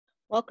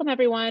Welcome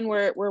everyone.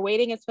 We're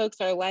waiting as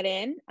folks are let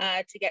in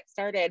to get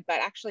started,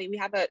 but actually we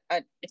have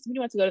if somebody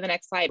wants to go to the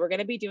next slide, we're going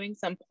to be doing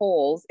some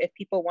polls if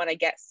people want to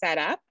get set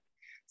up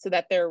so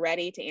that they're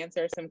ready to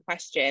answer some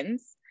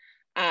questions.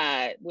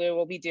 We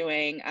will be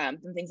doing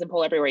some things in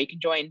Poll Everywhere. You can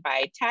join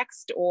by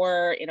text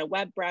or in a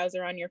web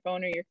browser on your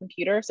phone or your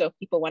computer. So if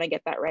people want to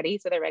get that ready,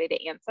 so they're ready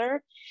to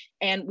answer.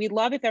 And we'd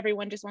love if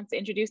everyone just wants to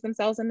introduce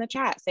themselves in the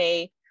chat,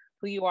 say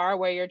who you are,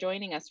 where you're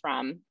joining us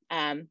from.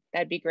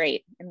 That'd be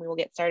great. And we will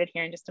get started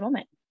here in just a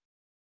moment.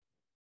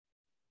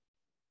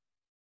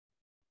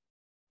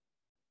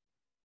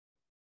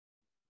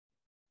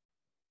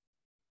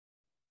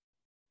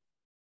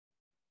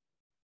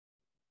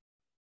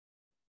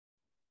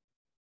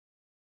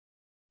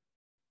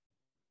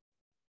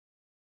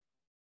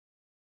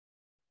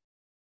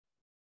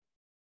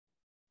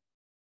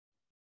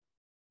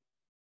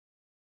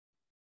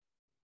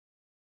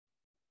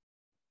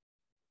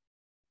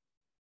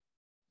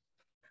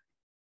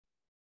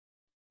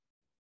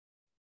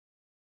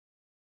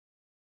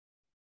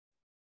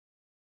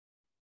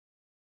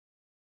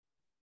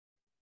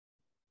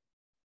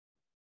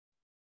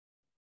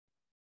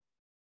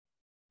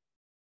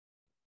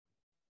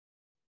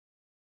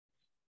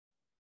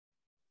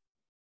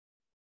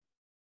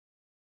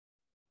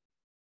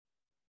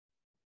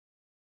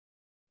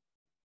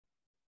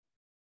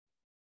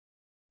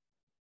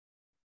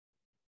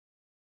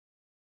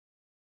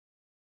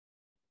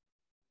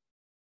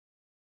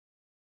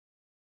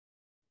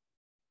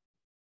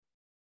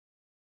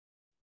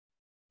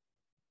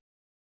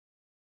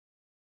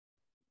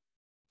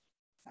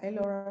 Hi,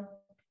 Laura.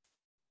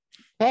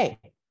 Hey,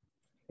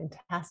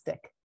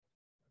 fantastic.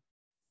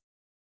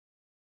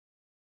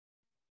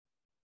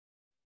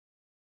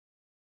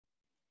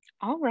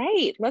 All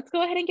right, let's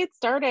go ahead and get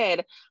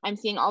started. I'm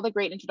seeing all the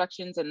great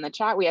introductions in the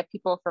chat. We have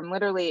people from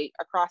literally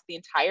across the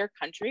entire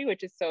country,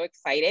 which is so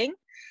exciting.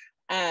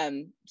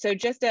 So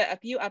just a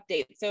few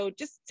updates. So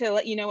just to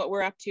let you know what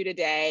we're up to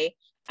today,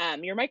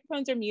 your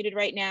microphones are muted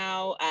right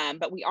now,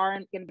 but we are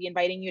going to be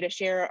inviting you to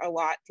share a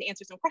lot, to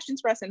answer some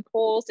questions for us in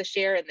polls, to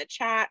share in the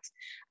chat.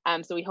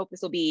 So we hope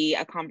this will be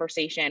a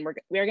conversation.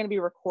 We are going to be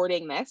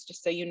recording this,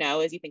 just so you know,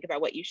 as you think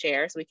about what you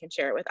share, so we can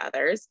share it with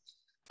others.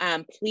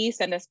 Please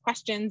send us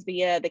questions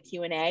via the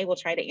Q&A. We'll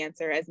try to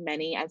answer as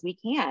many as we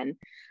can.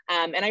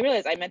 And I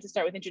realized I meant to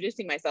start with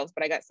introducing myself,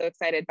 but I got so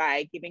excited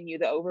by giving you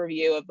the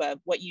overview of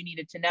what you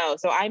needed to know.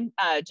 So I'm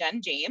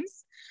Jen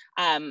James.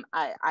 I'm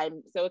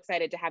so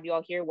excited to have you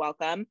all here.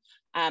 Welcome.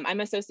 I'm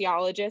a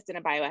sociologist and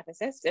a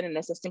bioethicist and an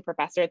assistant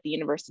professor at the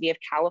University of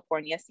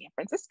California, San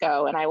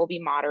Francisco, and I will be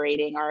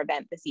moderating our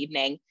event this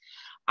evening.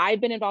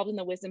 I've been involved in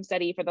the wisdom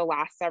study for the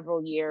last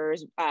several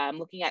years,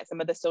 looking at some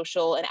of the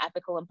social and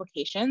ethical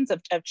implications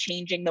of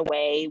changing the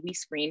way we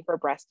screen for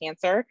breast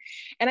cancer.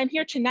 And I'm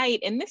here tonight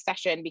in this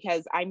session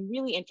because I'm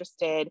really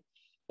interested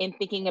in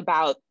thinking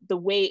about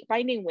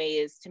finding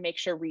ways to make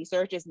sure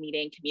research is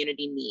meeting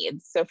community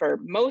needs. So for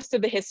most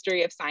of the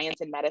history of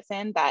science and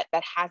medicine, that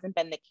hasn't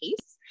been the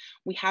case.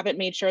 We haven't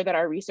made sure that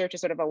our research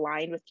is sort of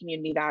aligned with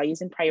community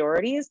values and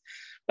priorities.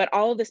 But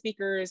all of the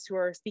speakers who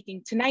are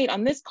speaking tonight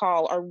on this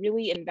call are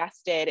really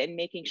invested in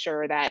making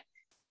sure that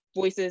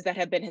voices that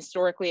have been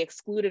historically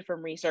excluded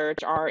from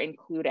research are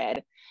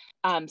included.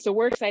 So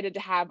we're excited to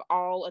have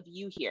all of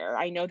you here.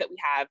 I know that we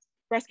have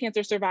breast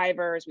cancer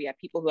survivors, we have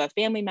people who have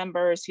family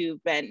members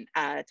who've been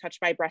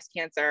touched by breast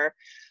cancer,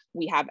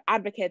 we have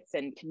advocates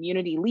and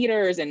community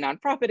leaders and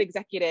nonprofit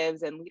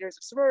executives and leaders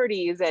of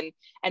sororities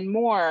and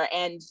more.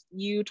 And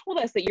you told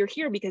us that you're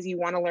here because you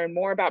want to learn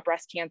more about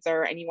breast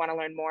cancer and you want to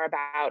learn more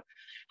about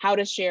how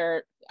to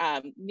share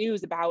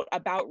news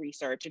about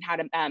research and how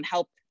to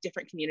help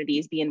different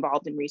communities be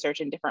involved in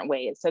research in different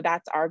ways. So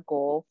that's our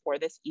goal for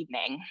this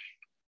evening.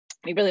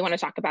 We really want to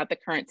talk about the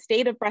current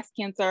state of breast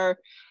cancer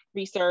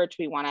research.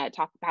 We want to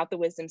talk about the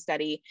wisdom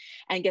study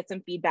and get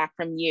some feedback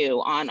from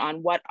you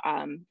on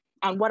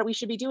what we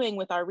should be doing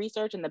with our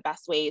research and the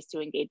best ways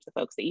to engage the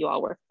folks that you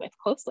all work with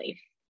closely.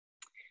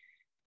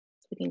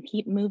 So we can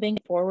keep moving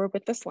forward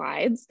with the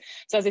slides.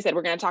 So as I said,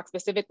 we're going to talk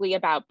specifically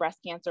about breast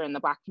cancer in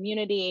the Black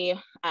community.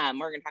 We're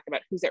going to talk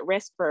about who's at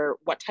risk for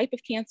what type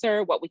of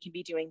cancer, what we can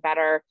be doing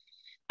better,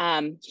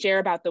 share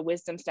about the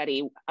wisdom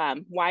study,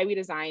 why we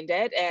designed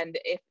it, and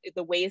if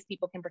the ways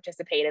people can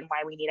participate and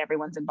why we need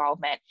everyone's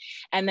involvement.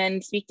 And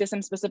then speak to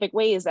some specific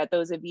ways that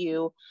those of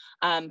you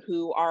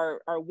who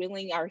are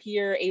willing, are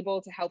here,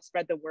 able to help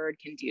spread the word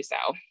can do so.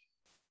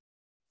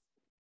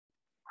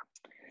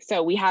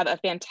 So we have a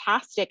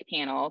fantastic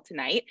panel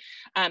tonight.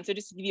 So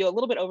just to give you a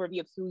little bit overview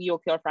of who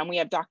you'll hear from, we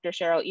have Dr.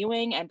 Cheryl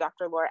Ewing and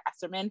Dr. Laura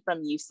Esserman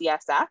from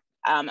UCSF.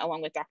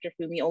 Along with Dr.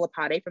 Fumi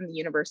Olapade from the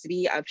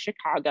University of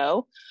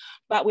Chicago.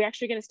 But we're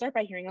actually going to start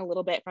by hearing a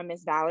little bit from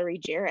Ms. Valerie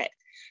Jarrett.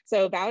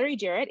 So Valerie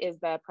Jarrett is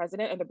the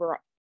president of the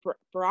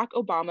Barack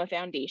Obama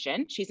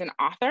Foundation. She's an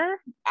author,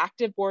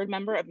 active board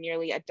member of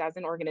nearly a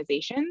dozen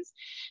organizations.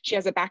 She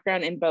has a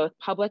background in both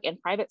public and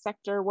private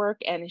sector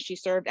work, and she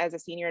served as a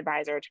senior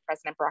advisor to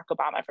President Barack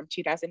Obama from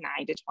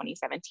 2009 to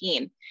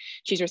 2017.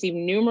 She's received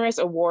numerous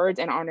awards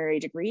and honorary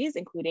degrees,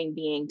 including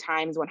being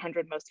Time's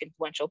 100 Most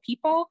Influential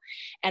People.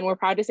 And we're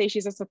proud to say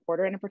she's a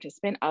supporter and a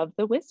participant of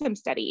the Wisdom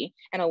Study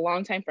and a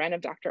longtime friend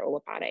of Dr.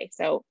 Olapade.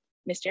 So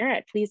Ms.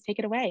 Jarrett, please take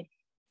it away.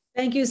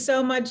 Thank you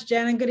so much,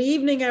 Jen, and good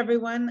evening,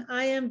 everyone.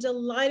 I am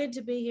delighted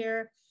to be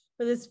here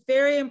for this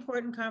very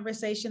important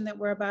conversation that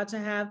we're about to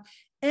have,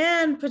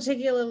 and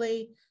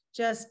particularly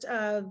just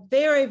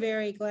very,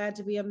 very glad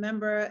to be a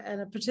member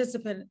and a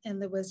participant in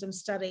the Wisdom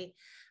Study.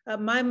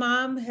 My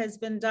mom has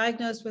been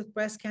diagnosed with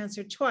breast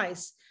cancer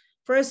twice,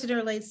 first in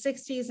her late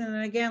 60s and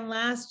then again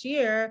last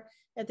year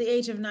at the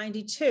age of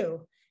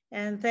 92.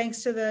 And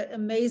thanks to the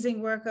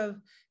amazing work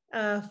of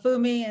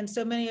Fumi and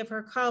so many of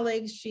her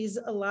colleagues, she's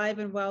alive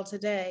and well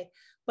today.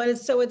 But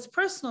it's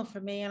personal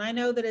for me. And I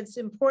know that it's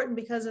important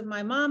because of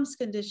my mom's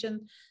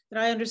condition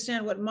that I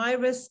understand what my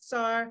risks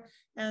are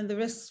and the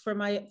risks for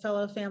my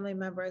fellow family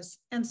members.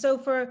 And so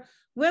for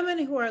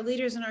women who are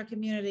leaders in our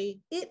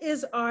community, it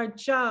is our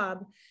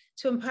job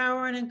to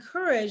empower and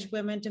encourage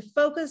women to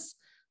focus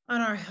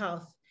on our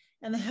health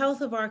and the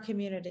health of our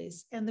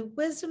communities. And the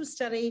Wisdom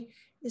Study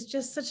is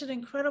just such an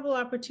incredible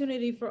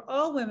opportunity for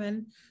all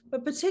women,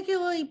 but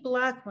particularly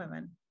Black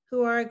women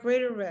who are at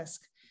greater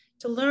risk,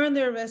 to learn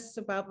their risks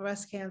about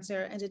breast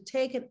cancer and to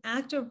take an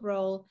active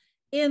role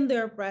in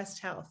their breast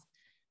health.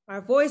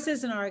 Our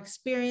voices and our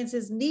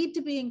experiences need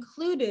to be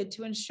included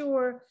to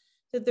ensure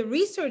that the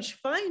research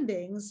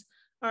findings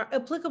are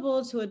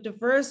applicable to a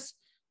diverse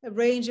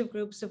range of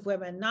groups of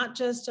women, not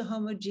just a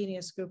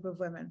homogeneous group of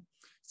women.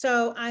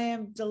 So I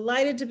am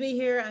delighted to be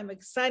here. I'm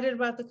excited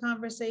about the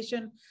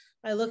conversation.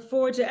 I look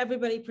forward to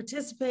everybody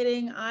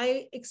participating.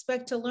 I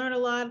expect to learn a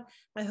lot.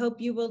 I hope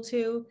you will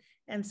too.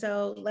 And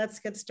so let's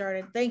get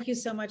started. Thank you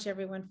so much,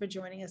 everyone, for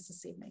joining us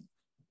this evening.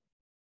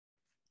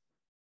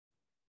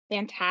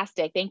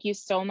 Fantastic. Thank you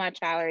so much,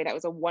 Valerie. That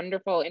was a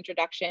wonderful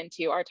introduction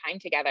to our time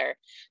together.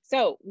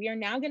 So we are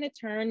now going to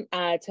turn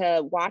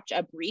to watch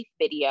a brief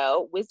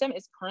video. Wisdom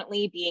is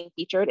currently being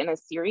featured in a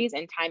series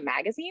in Time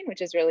Magazine,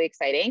 which is really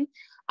exciting.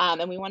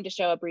 And we wanted to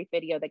show a brief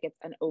video that gets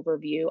an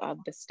overview of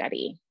the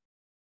study.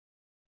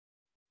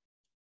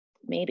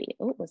 Maybe,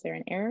 oh, was there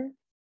an error?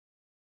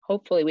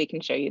 Hopefully we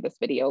can show you this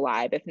video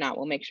live. If not,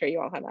 we'll make sure you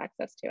all have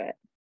access to it.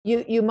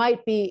 You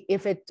might be,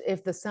 if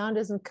the sound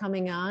isn't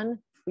coming on,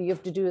 what you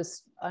have to do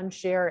is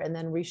unshare and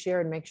then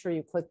reshare and make sure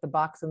you click the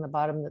box in the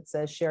bottom that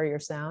says share your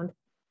sound.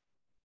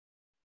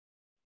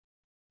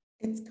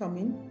 It's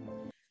coming.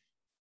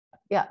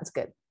 Yeah, it's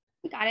good.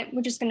 We got it.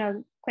 We're just going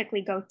to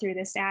quickly go through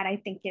this ad. I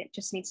think it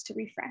just needs to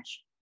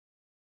refresh.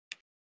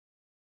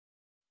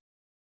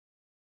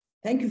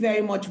 Thank you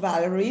very much,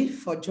 Valerie,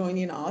 for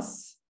joining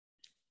us.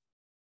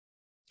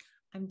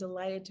 I'm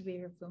delighted to be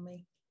here,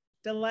 Fumi.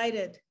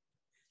 Delighted.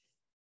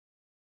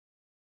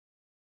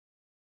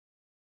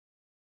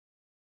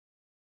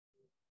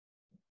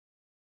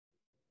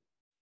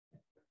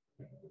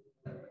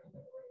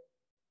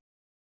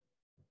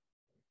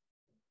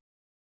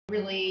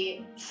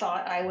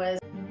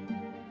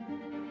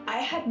 I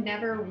had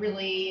never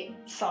really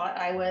thought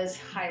I was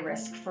high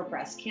risk for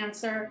breast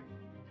cancer.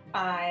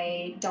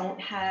 I don't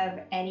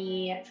have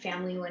any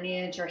family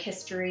lineage or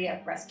history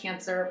of breast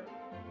cancer,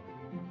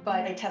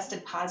 but I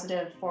tested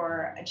positive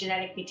for a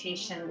genetic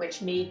mutation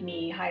which made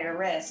me higher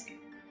risk.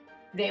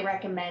 They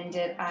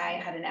recommended I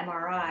had an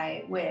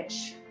MRI,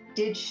 which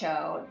did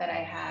show that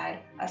I had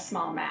a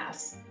small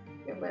mass.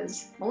 It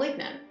was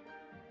malignant.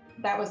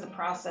 That was the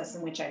process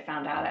in which I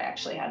found out I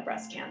actually had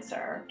breast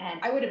cancer.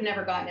 And I would have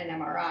never gotten an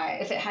MRI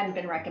if it hadn't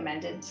been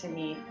recommended to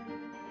me.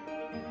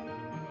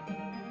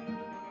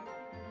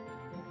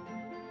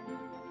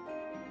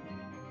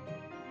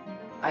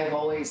 I've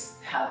always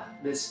had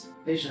this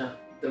vision of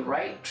the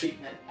right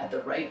treatment at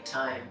the right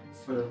time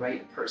for the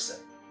right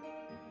person.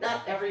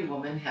 Not every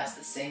woman has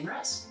the same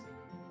risk.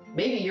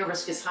 Maybe your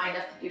risk is high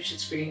enough that you should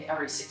screen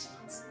every 6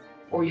 months,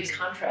 or use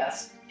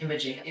contrast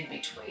imaging in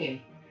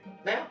between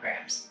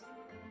mammograms.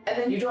 And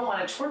then you don't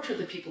want to torture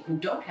the people who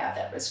don't have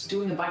that risk,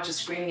 doing a bunch of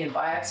screening and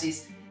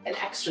biopsies and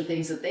extra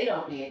things that they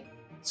don't need.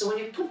 So when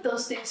you put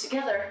those things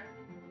together,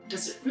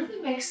 does it really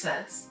make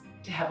sense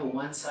to have a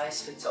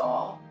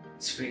one-size-fits-all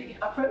screening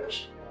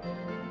approach?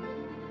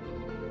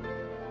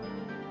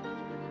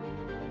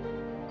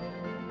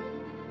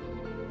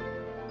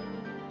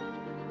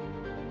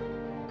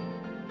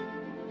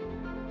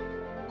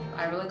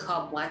 I really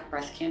call Black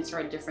breast cancer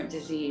a different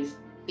disease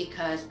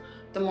because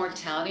the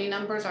mortality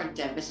numbers are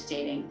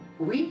devastating.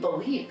 We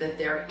believe that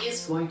there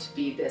is going to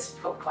be this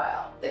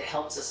profile that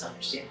helps us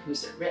understand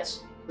who's at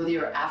risk. Whether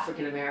you're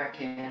African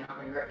American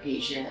or you're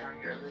Asian or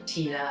you're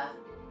Latina,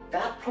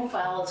 that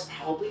profile is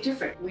probably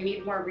different. We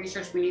need more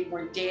research, we need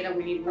more data,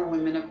 we need more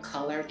women of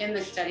color in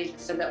the studies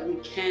so that we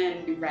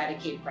can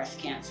eradicate breast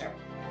cancer.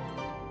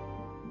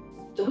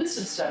 The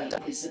Wisdom Study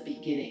is the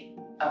beginning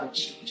of a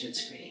change in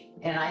screening.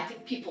 And I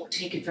think people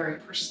take it very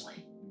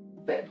personally.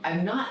 But But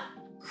I'm not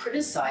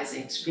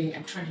criticizing screening,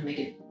 I'm trying to make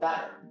it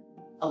better.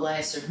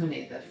 Elias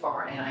Zerhouni, the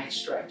former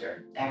NIH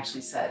director, actually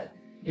said,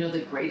 you know,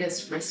 the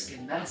greatest risk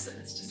in medicine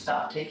is to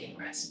stop taking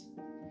risks.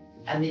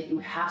 And that you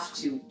have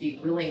to be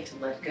willing to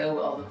let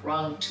go of the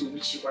rung to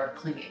which you are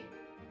clinging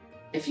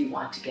if you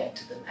want to get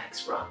to the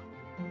next rung.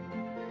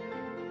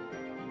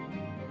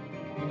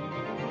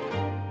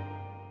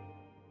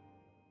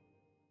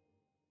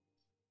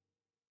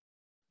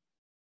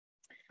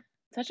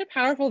 Such a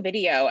powerful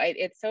video.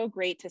 It's so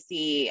great to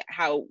see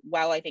how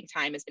well I think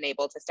Time has been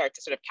able to start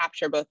to sort of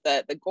capture both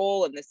the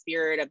goal and the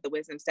spirit of the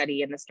wisdom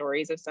study and the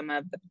stories of some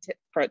of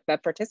the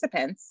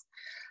participants.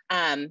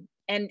 And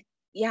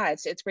yeah,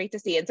 it's great to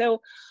see. And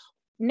so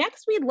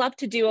next, we'd love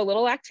to do a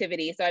little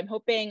activity. So I'm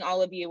hoping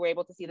all of you were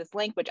able to see this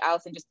link, which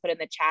Allison just put in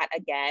the chat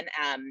again,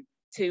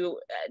 to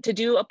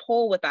do a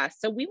poll with us.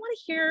 So we want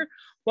to hear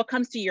what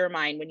comes to your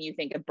mind when you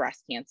think of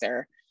breast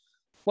cancer.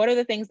 What are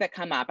the things that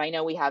come up? I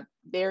know we have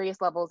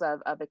various levels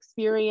of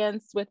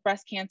experience with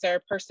breast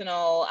cancer,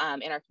 personal,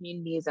 in our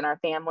communities and our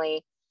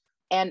family.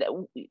 And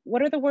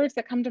what are the words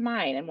that come to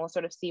mind? And we'll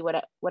sort of see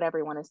what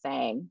everyone is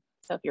saying.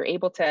 So if you're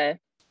able to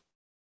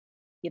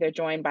either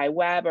join by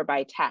web or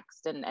by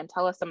text and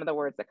tell us some of the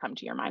words that come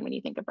to your mind when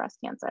you think of breast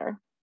cancer.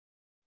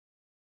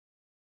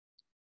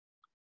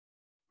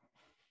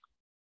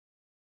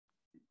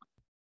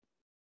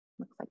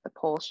 Looks like the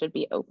poll should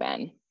be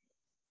open.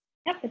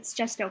 Yep, it's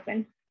just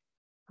open.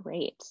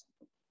 Great.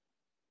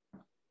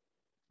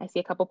 I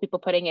see a couple people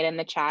putting it in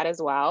the chat as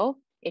well.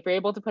 If you're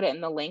able to put it in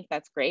the link,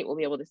 that's great. We'll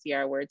be able to see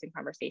our words in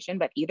conversation,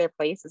 but either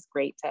place is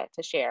great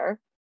to share.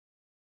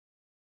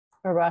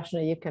 Or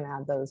Rashna, you can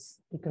add those.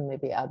 You can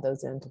maybe add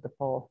those into the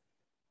poll.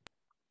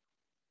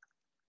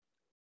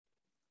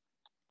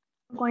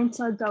 I'm going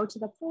to go to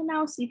the poll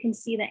now so you can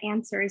see the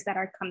answers that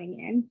are coming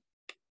in.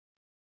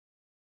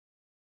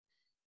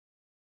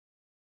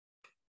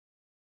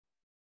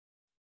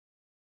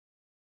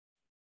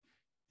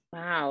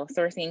 Wow,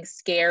 so we're seeing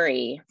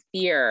scary,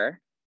 fear,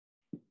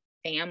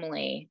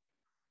 family,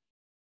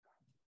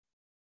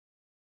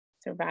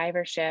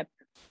 survivorship,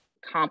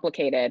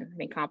 complicated. I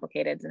think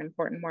complicated is an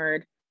important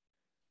word.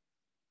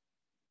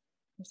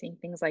 We're seeing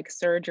things like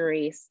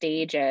surgery,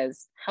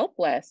 stages,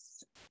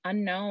 helpless,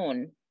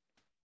 unknown,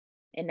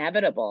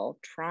 inevitable,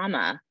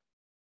 trauma.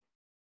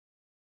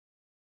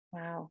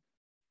 Wow.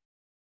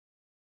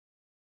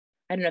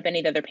 I don't know if any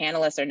of the other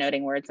panelists are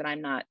noting words that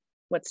I'm not,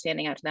 what's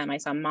standing out to them. I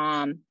saw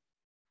mom.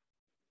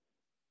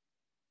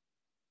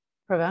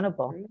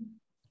 Preventable.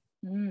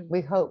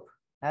 We hope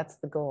that's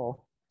the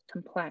goal.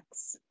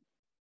 Complex.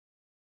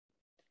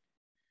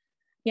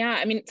 Yeah,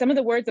 I mean, some of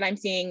the words that I'm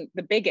seeing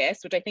the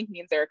biggest, which I think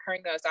means they're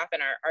occurring most often,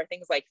 are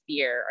things like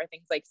fear, are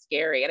things like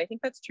scary. And I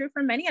think that's true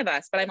for many of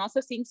us, but I'm also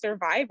seeing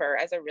survivor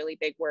as a really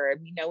big word.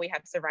 We know we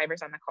have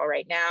survivors on the call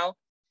right now,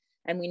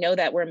 and we know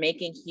that we're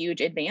making huge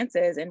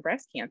advances in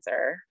breast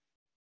cancer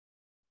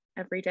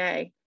every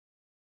day.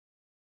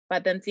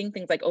 But then seeing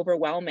things like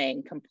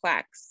overwhelming,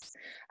 complex,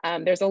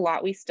 there's a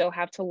lot we still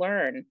have to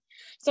learn.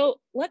 So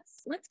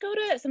let's go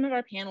to some of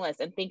our panelists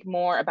and think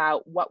more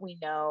about what we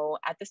know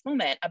at this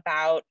moment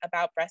about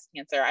breast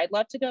cancer. I'd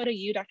love to go to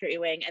you, Dr.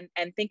 Ewing,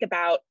 and think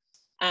about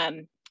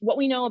what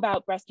we know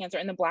about breast cancer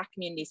in the Black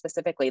community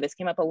specifically. This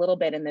came up a little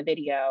bit in the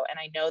video, and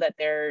I know that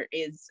there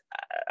is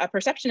a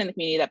perception in the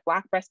community that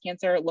Black breast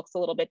cancer looks a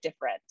little bit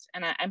different.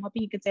 And I'm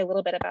hoping you could say a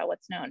little bit about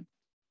what's known.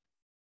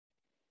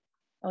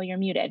 Oh, you're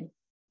muted.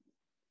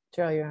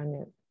 Cheryl, you're on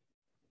mute.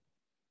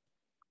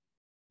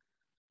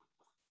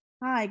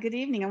 Hi, good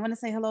evening. I want to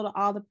say hello to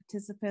all the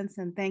participants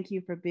and thank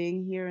you for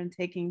being here and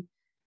taking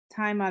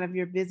time out of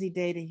your busy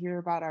day to hear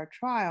about our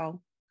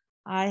trial.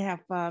 I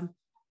have,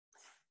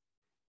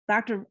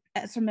 Dr.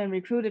 Esserman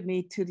recruited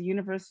me to the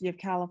University of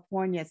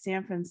California at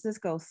San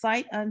Francisco,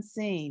 sight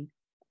unseen,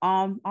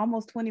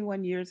 almost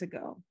 21 years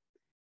ago.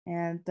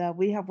 And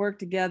we have worked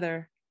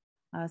together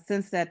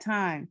since that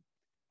time.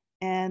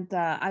 And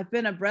I've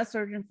been a breast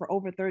surgeon for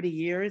over 30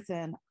 years,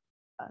 and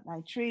I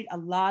treat a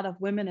lot of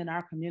women in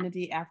our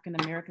community,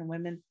 African-American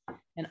women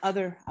and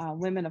other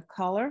women of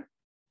color.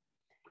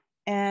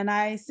 And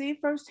I see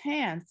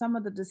firsthand some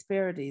of the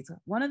disparities.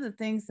 One of the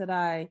things that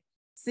I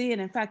see,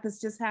 and in fact,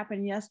 this just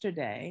happened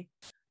yesterday,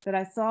 that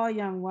I saw a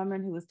young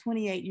woman who was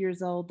 28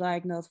 years old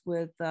diagnosed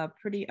with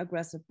pretty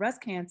aggressive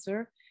breast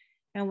cancer.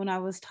 And when I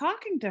was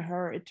talking to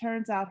her, it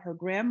turns out her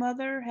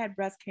grandmother had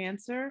breast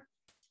cancer,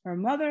 her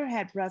mother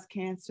had breast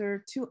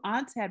cancer, 2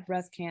 aunts had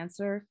breast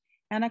cancer,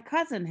 and a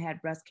cousin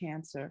had breast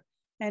cancer.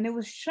 And it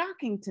was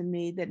shocking to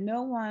me that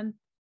no one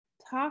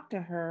talked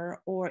to her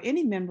or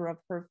any member of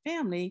her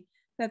family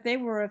that they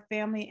were a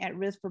family at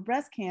risk for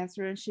breast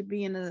cancer and should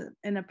be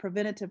in a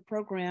preventative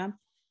program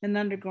and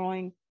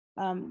undergoing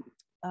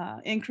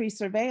increased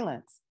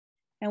surveillance.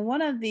 And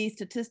one of the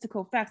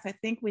statistical facts, I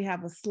think we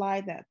have a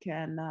slide that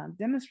can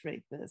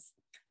demonstrate this,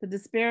 the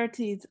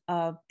disparities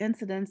of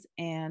incidence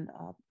and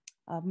of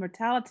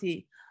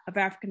mortality of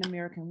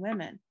African-American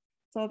women.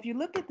 So if you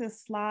look at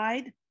this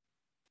slide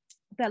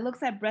that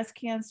looks at breast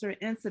cancer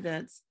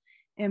incidence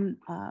in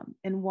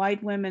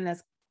white women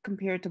as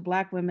compared to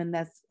Black women,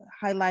 that's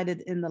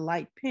highlighted in the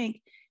light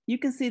pink, you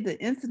can see the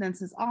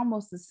incidence is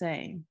almost the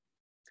same.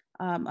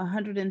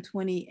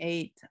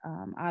 128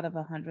 out of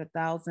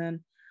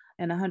 100,000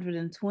 and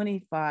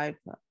 125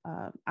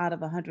 out of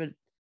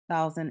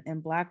 100,000 in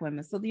Black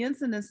women. So the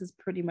incidence is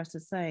pretty much the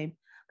same.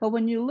 But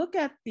when you look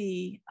at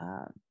the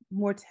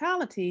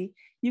mortality,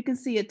 you can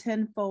see a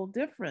tenfold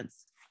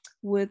difference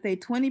with a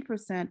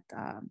 20%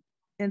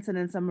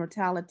 incidence of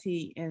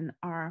mortality in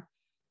our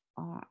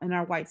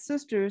white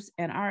sisters,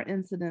 and our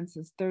incidence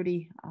is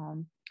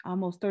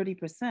almost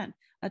 30%,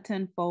 a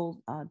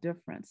tenfold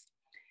difference.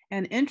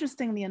 And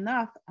interestingly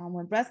enough,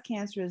 when breast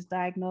cancer is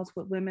diagnosed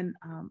with women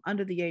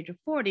under the age of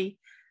 40,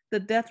 the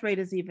death rate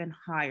is even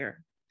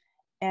higher.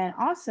 And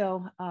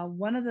also,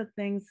 one of the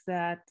things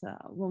that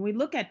when we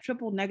look at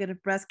triple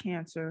negative breast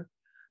cancer,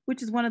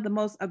 which is one of the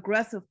most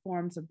aggressive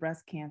forms of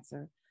breast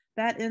cancer,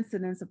 that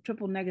incidence of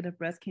triple negative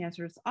breast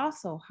cancer is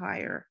also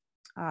higher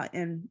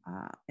in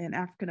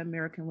African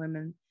American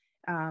women,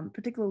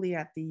 particularly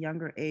at the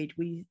younger age.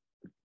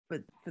 For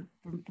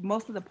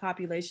most of the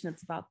population,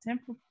 it's about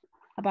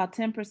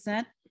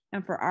 10%,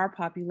 and for our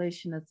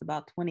population, it's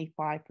about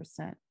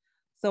 25%.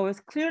 So it's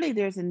clearly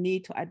there's a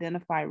need to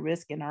identify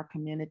risk in our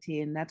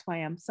community, and that's why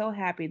I'm so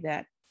happy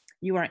that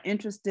you are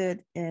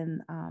interested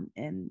in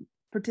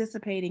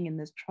participating in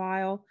this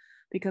trial,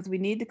 because we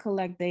need to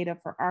collect data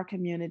for our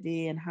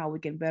community and how we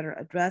can better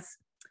address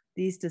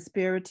these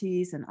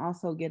disparities and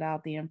also get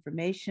out the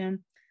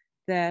information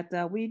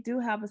that we do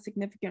have a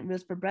significant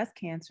risk for breast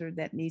cancer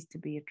that needs to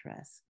be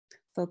addressed.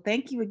 So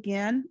thank you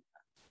again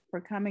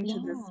for coming to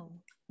this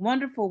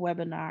wonderful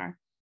webinar,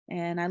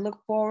 and I look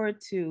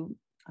forward to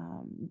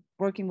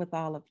working with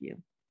all of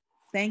you.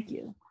 Thank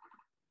you.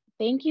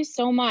 Thank you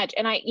so much.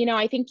 And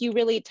I think you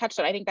really touched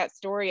on, I think that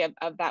story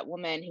of that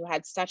woman who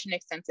had such an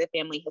extensive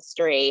family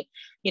history,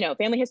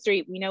 family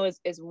history we know is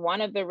one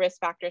of the risk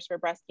factors for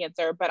breast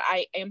cancer, but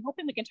I am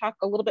hoping we can talk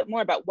a little bit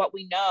more about what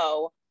we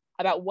know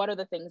about what are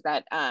the things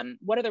that,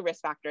 what are the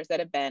risk factors that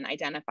have been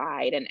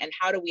identified, and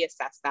how do we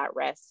assess that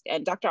risk?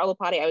 And Dr.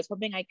 Alupati, I was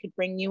hoping I could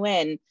bring you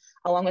in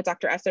along with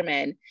Dr.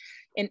 Esserman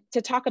and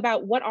to talk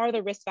about what are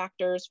the risk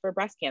factors for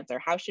breast cancer?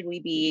 How should we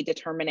be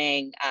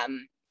determining,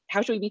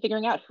 how should we be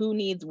figuring out who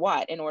needs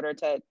what in order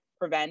to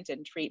prevent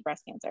and treat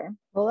breast cancer?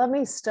 Well, let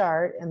me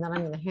start, and then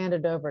I'm going to hand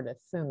it over to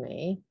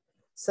Fumi.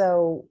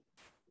 So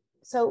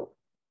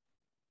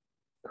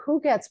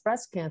who gets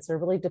breast cancer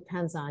really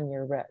depends on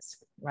your risk,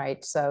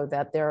 right? So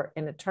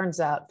and it turns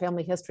out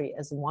family history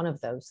is one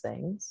of those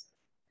things.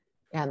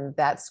 And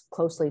that's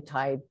closely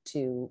tied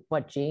to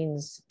what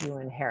genes you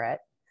inherit.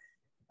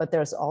 But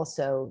there's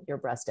also your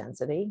breast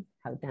density,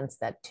 how dense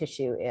that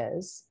tissue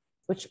is,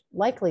 which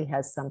likely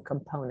has some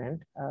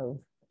component of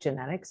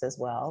genetics as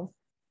well.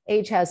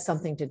 Age has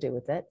something to do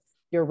with it.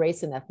 Your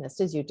race and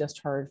ethnicity, as you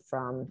just heard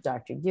from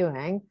Dr.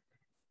 Ewing,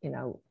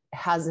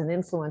 has an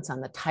influence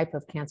on the type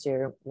of cancer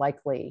you're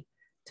likely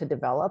to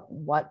develop,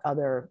 what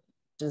other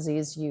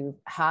disease you've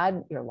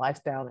had, your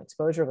lifestyle and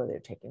exposure, whether you're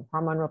taking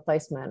hormone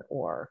replacement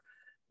or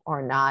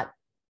not,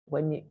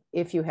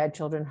 if you had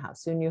children, how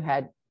soon you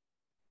had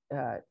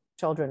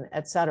children,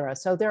 et cetera.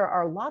 So there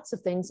are lots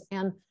of things.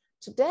 And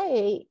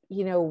today,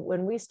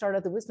 when we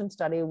started the Wisdom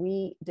Study,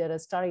 we did a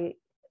study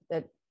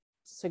that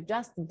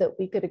suggested that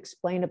we could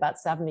explain about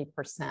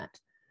 70%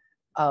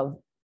 of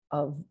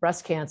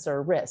breast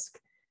cancer risk.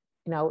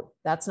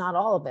 That's not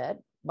all of it,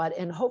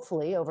 and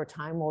hopefully over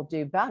time we'll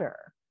do better.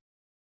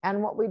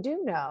 And what we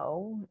do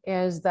know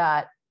is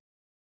that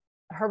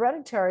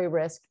hereditary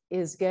risk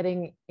is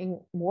getting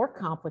more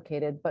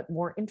complicated, but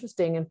more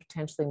interesting and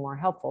potentially more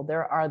helpful.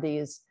 There are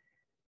these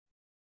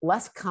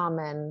less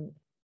common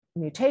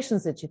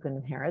mutations that you can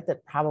inherit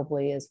that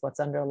probably is what's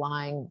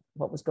underlying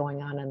what was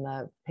going on in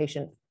the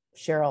patient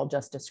Cheryl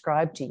just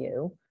described to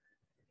you.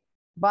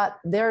 But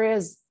there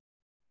is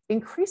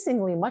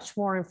increasingly much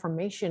more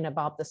information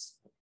about the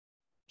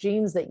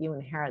genes that you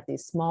inherit,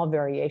 these small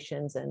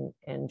variations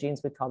in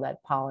genes. We call that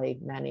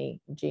many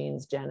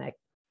genes genic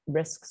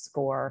risk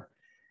score.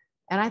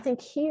 And I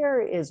think here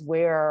is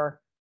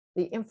where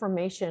the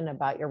information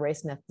about your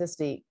race and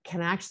ethnicity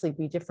can actually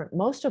be different.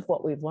 Most of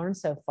what we've learned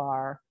so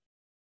far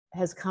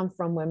has come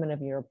from women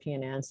of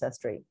European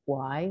ancestry.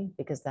 Why?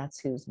 Because that's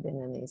who's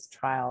been in these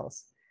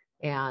trials.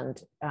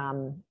 And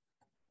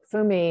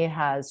Fumi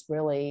has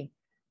really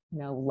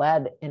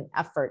led an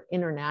effort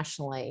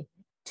internationally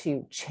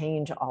to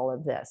change all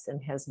of this,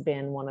 and has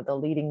been one of the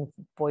leading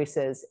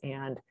voices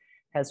and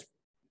has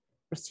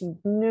received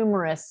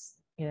numerous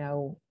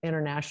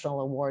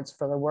international awards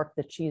for the work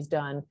that she's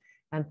done.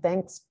 And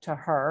thanks to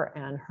her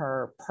and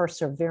her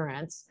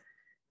perseverance,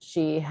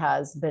 she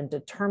has been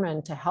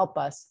determined to help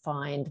us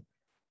find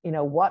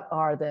what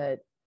are the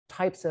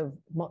types of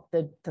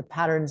the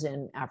patterns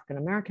in African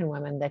American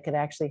women that could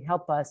actually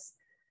help us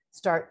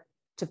start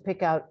to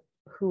pick out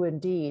who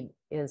indeed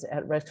is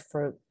at risk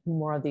for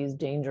more of these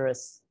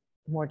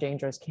more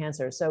dangerous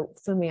cancers. So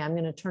Fumi, I'm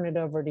going to turn it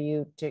over to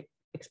you to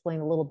explain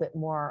a little bit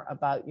more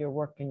about your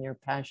work and your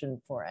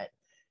passion for it,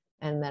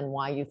 and then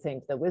why you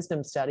think the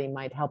Wisdom Study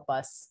might help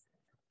us,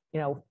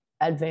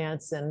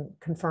 advance and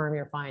confirm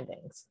your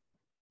findings.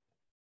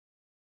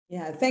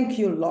 Yeah, thank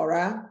you,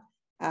 Laura.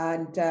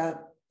 And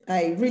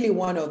I really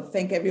want to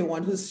thank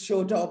everyone who's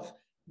showed up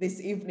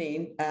this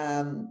evening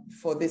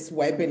for this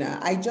webinar.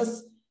 I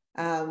just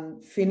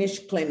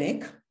finished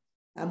clinic.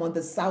 I'm on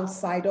the south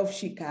side of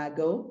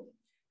Chicago,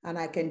 and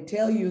I can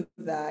tell you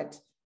that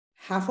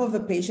half of the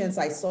patients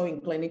I saw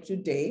in clinic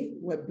today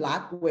were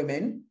Black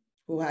women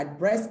who had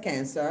breast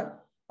cancer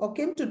or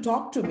came to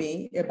talk to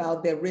me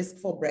about their risk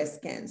for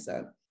breast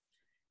cancer.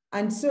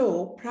 And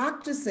so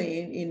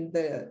practicing in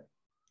the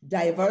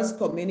diverse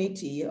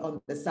community on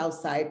the south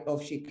side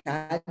of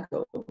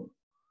Chicago,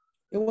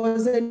 it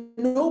was a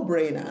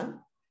no-brainer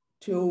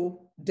to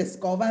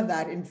discover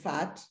that, in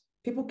fact,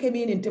 people came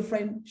in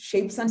different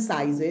shapes and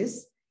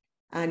sizes,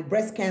 and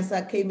breast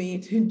cancer came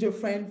in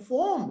different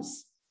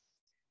forms.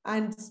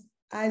 And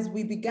as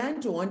we began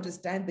to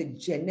understand the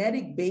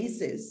genetic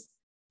basis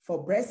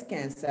for breast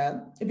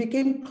cancer, it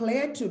became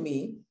clear to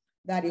me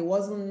that it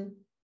wasn't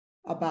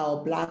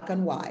about Black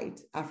and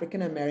white,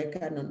 African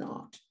American or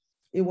not.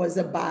 It was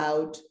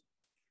about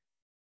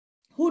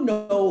who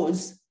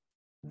knows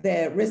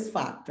their risk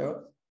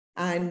factor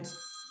and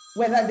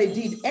whether they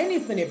did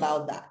anything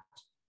about that.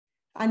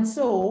 And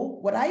so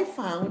what I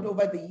found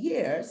over the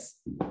years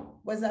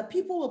was that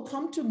people will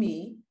come to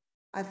me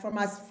from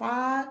as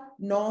far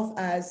north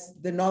as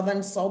the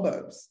northern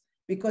suburbs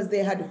because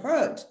they had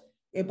heard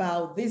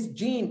about this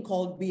gene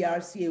called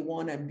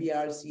BRCA1 and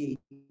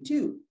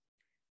BRCA2.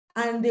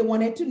 And they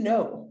wanted to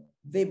know.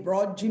 They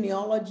brought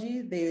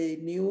genealogy. They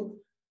knew,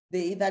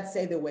 they either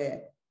said they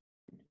were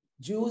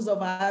Jews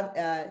of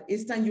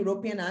Eastern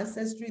European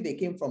ancestry. They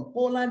came from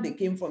Poland. They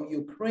came from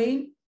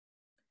Ukraine.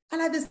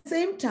 And at the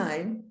same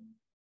time,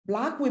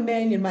 Black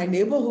women in my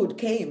neighborhood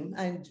came,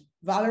 and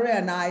Valerie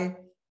and I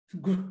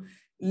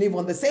live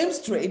on the same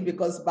street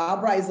because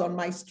Barbara is on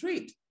my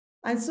street.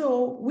 And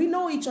so we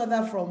know each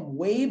other from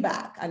way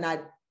back, and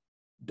our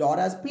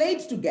daughters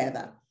played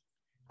together.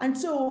 And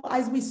so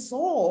as we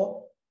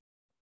saw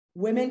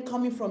women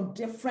coming from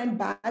different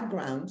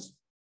backgrounds,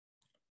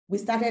 we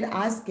started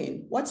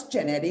asking what's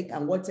genetic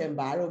and what's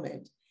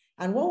environment.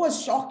 And what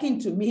was shocking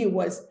to me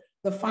was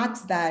the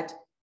fact that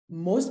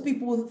most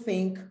people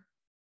think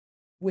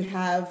we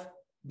have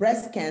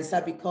breast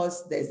cancer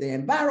because there's the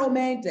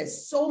environment,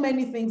 there's so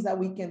many things that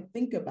we can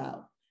think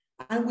about.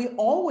 And we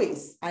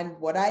always, and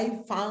what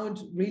I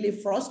found really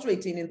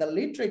frustrating in the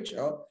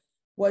literature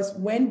was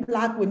when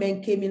Black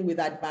women came in with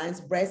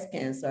advanced breast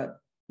cancer,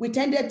 we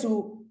tended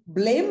to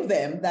blame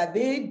them that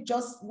they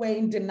just were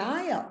in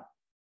denial.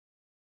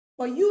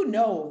 But you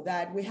know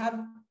that we have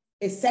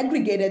a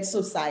segregated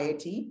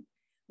society.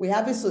 We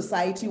have a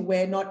society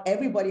where not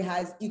everybody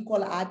has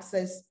equal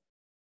access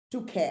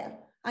to care.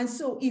 And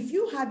so if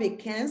you have a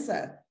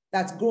cancer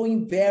that's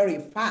growing very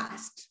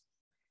fast,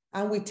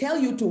 and we tell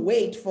you to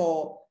wait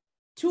for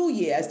 2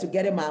 years to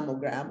get a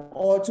mammogram,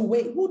 or to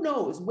wait, who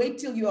knows, wait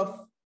till you're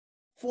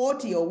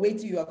 40 or wait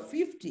till you're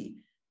 50,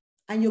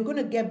 and you're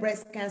gonna get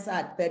breast cancer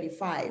at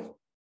 35,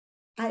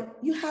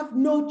 you have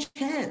no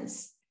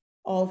chance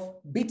of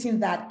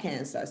beating that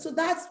cancer. So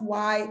that's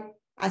why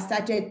I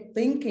started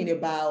thinking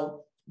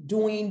about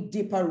doing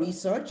deeper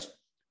research.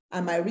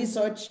 And my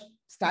research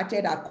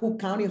started at Cook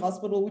County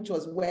Hospital, which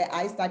was where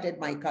I started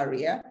my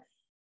career.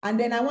 And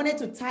then I wanted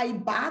to tie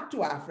it back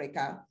to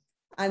Africa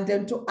and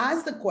then to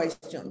ask the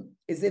question,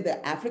 is it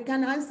the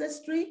African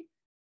ancestry?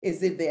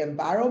 Is it the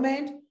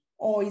environment?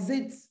 Or is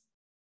it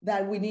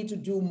that we need to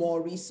do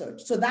more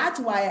research? So that's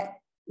why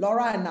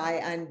Laura and I,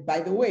 and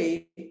by the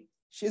way,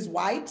 she's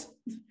white,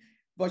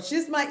 but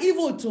she's my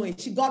evil twin.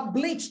 She got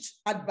bleached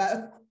at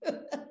birth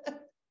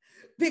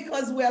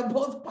because we're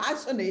both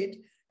passionate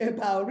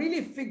about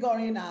really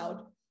figuring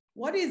out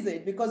what is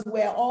it, because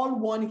we're all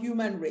one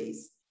human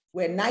race.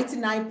 We're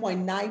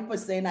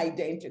 99.9%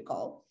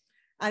 identical.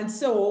 And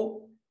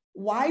so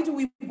why do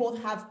we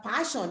both have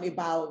passion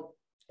about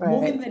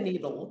moving the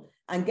needle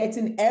and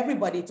getting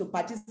everybody to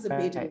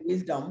participate in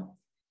wisdom?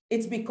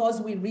 It's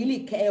because we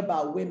really care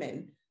about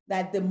women,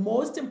 that the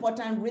most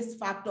important risk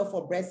factor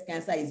for breast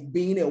cancer is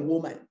being a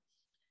woman.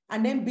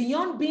 And then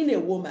beyond being a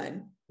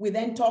woman, we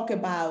then talk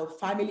about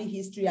family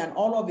history and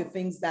all of the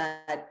things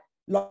that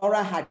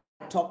Laura had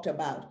talked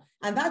about.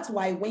 And that's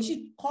why when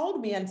she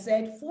called me and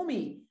said,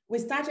 Fumi, we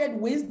started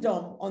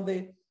wisdom on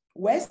the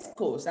West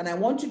Coast, and I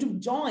want you to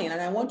join, and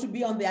I want to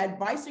be on the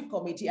advisory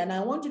committee, and I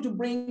want you to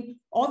bring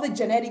all the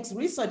genetics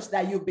research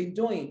that you've been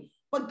doing.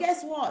 But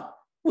guess what?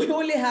 We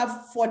only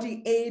have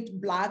 48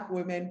 Black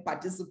women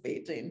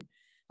participating.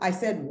 I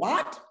said,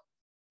 what?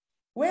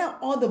 Where are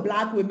all the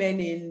Black women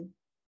in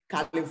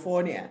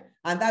California?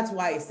 And that's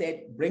why I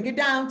said, bring it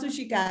down to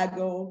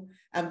Chicago.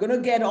 I'm going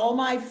to get all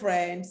my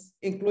friends,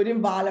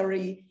 including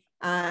Valerie,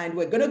 and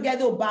we're going to get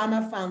the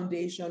Obama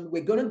Foundation.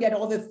 We're going to get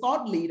all the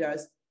thought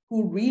leaders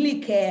who really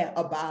care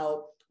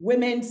about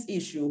women's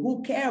issue,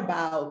 who care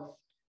about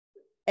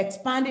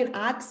expanding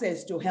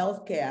access to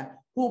healthcare,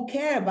 who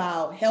care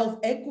about health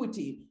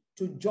equity,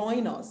 to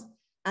join us.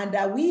 And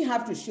that we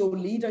have to show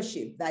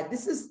leadership, that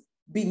this is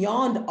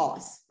beyond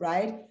us,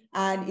 right?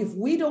 And if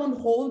we don't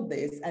hold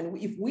this, and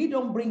if we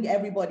don't bring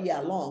everybody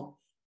along,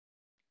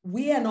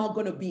 we are not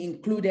going to be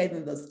included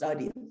in the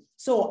study.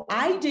 So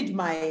I did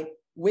my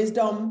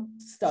wisdom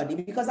study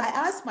because I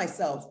asked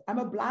myself, I'm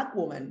a Black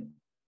woman.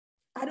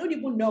 I don't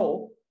even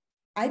know.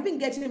 I've been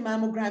getting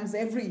mammograms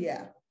every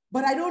year,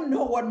 but I don't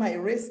know what my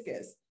risk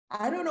is.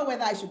 I don't know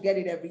whether I should get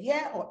it every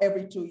year or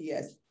every 2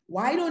 years.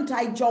 Why don't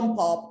I jump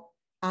up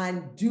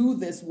and do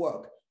this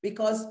work?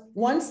 Because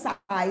one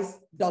size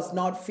does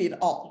not fit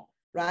all,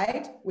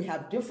 right? We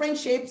have different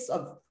shapes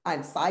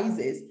and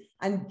sizes.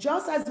 And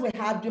just as we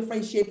have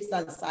different shapes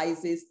and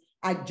sizes,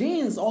 our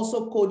genes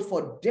also code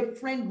for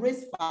different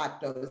risk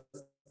factors.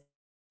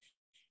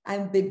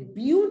 And the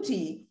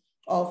beauty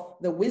of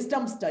the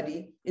wisdom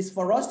study is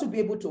for us to be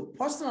able to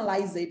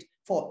personalize it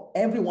for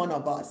every one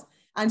of us.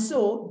 And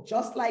so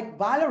just like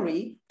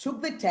Valerie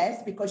took the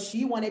test because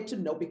she wanted to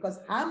know, because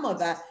her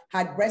mother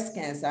had breast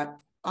cancer,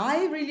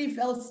 I really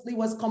felt it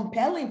was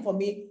compelling for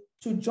me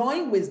to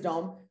join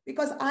Wisdom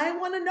because I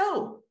want to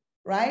know,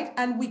 right?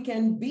 And we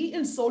can be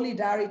in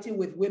solidarity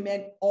with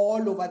women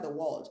all over the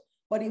world.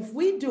 But if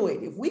we do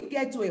it, if we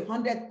get to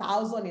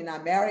 100,000 in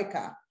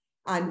America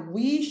and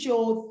we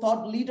show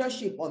thought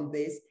leadership on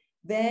this,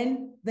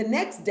 then the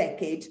next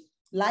decade,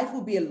 life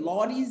will be a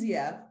lot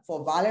easier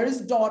for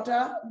Valerie's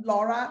daughter,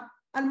 Laura,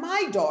 and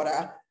my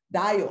daughter,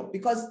 Dio,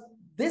 because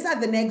these are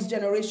the next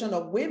generation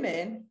of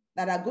women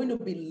that are going to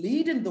be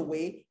leading the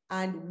way,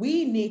 and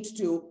we need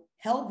to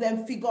help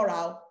them figure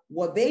out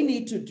what they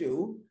need to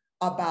do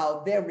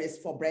about their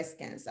risk for breast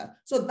cancer.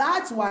 So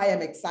that's why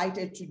I'm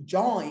excited to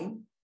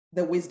join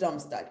the Wisdom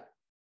study.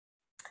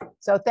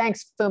 So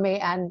thanks, Fumi.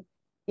 And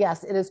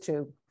yes, it is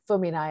true.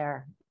 Fumi and I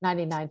are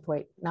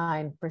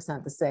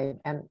 99.9% the same,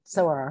 and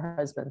so are our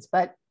husbands.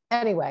 But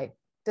anyway,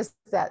 just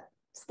that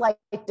slight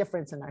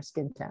difference in our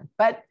skin tone.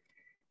 But,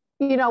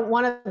 you know,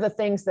 one of the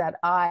things that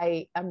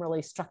I am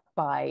really struck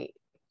by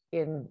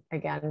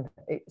again,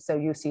 so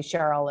you see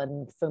Cheryl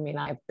and Fumi and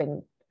I have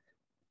been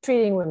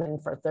treating women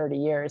for 30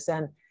 years.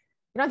 And,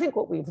 you know, I think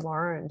what we've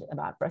learned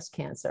about breast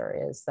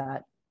cancer is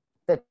that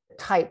the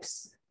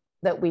types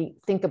that we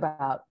think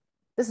about,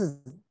 this is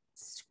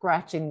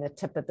scratching the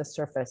tip of the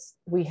surface.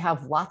 We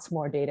have lots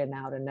more data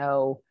now to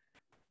know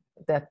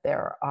that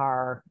there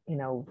are, you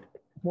know,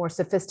 more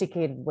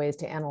sophisticated ways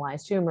to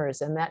analyze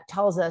tumors. And that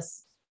tells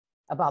us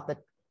about the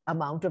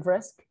amount of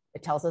risk.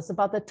 It tells us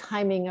about the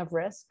timing of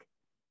risk.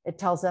 It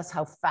tells us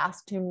how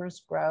fast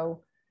tumors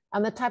grow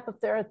and the type of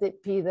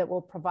therapy that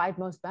will provide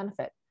most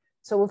benefit.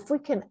 So if we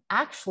can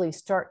actually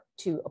start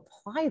to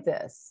apply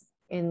this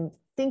in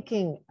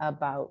thinking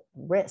about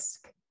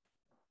risk,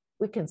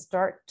 we can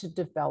start to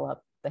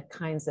develop the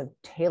kinds of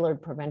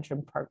tailored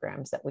prevention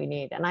programs that we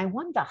need. And I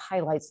wanted to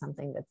highlight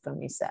something that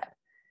Fumi said.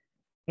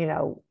 You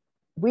know,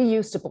 we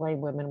used to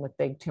blame women with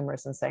big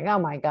tumors and saying, oh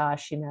my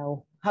gosh, you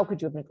know, how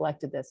could you have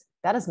neglected this?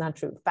 That is not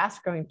true.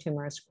 Fast growing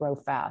tumors grow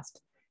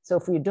fast. So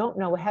if you don't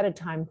know ahead of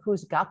time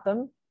who's got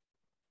them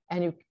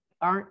and you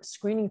aren't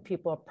screening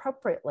people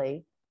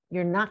appropriately,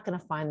 you're not going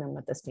to find them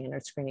with the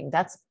standard screening.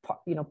 That's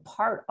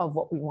part of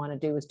what we want to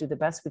do is do the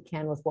best we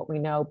can with what we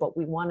know, but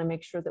we want to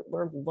make sure that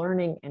we're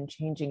learning and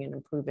changing and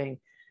improving.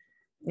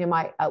 You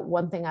know,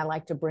 one thing I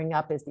like to bring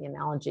up is the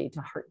analogy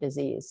to heart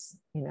disease.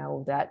 You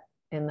know, that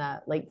in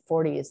the late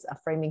 40s, a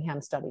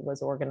Framingham study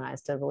was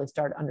organized to really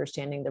start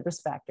understanding the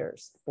risk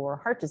factors for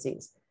heart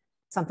disease.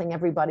 Something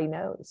everybody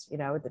knows. You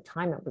know, at the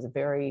time it was a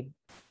very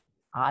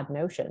odd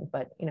notion,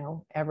 but you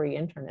know, every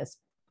internist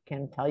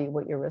can tell you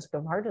what your risk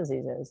of heart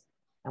disease is.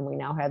 And we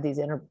now have these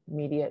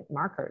intermediate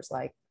markers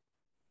like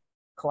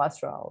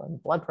cholesterol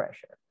and blood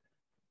pressure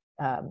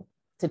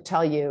to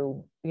tell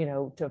you, you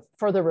know, to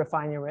further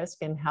refine your risk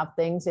and have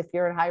things, if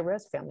you're at high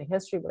risk, family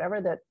history, whatever,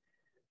 that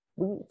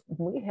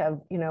we have,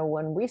 you know,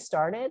 when we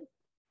started,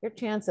 your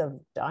chance of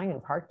dying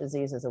of heart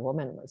disease as a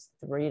woman was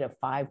 3 to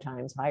 5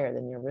 times higher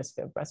than your risk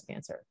of breast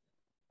cancer.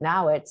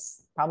 Now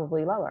it's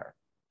probably lower.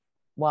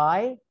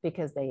 Why?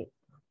 Because they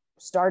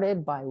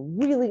started by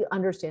really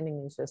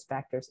understanding these risk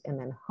factors and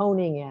then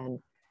honing in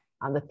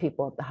on the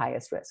people at the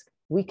highest risk.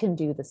 We can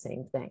do the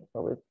same thing,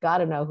 but we've got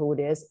to know who it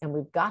is and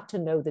we've got to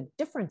know the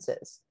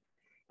differences.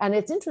 And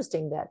it's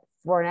interesting that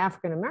for an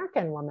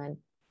African-American woman,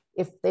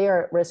 if they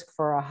are at risk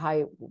for a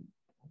high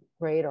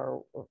grade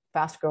or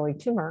fast growing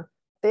tumor,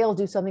 they'll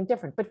do something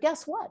different. But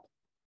guess what?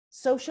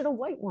 So should a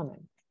white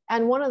woman.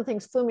 And one of the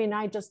things Fumi and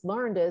I just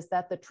learned is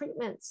that the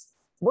treatments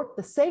work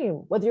the same,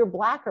 whether you're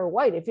Black or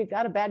white. If you've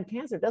got a bad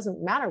cancer, it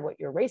doesn't matter what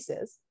your race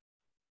is,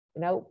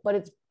 you know, but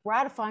it's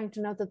gratifying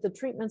to know that the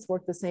treatments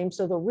work the same.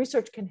 So the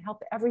research can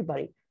help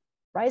everybody.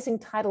 Rising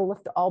tide will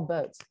lift all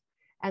boats.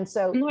 And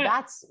so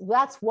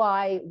that's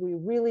why we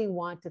really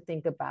want to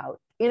think about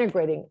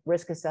integrating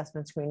risk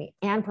assessment, screening,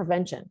 and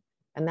prevention.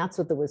 And that's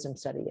what the Wisdom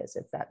study is.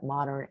 It's that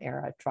modern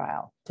era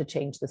trial to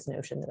change this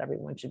notion that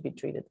everyone should be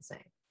treated the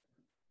same.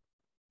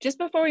 Just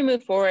before we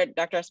move forward,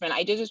 Dr. Usman,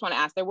 I did just want to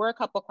ask, there were a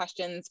couple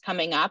questions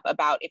coming up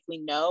about if we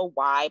know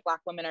why Black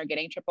women are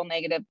getting triple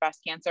negative breast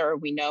cancer, or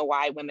we know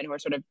why women who are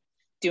sort of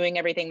doing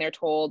everything they're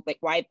told? Like,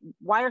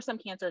 why are some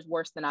cancers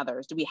worse than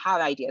others? Do we have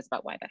ideas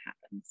about why that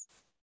happens?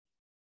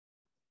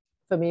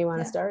 For me, you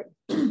want to start?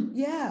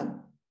 Yeah.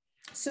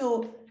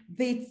 So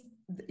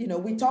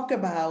we talk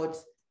about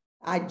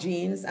our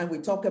genes and we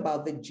talk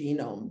about the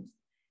genome.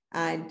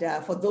 And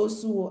for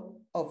those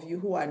of you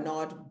who are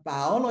not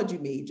biology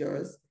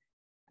majors,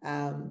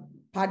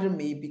 pardon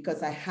me,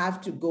 because I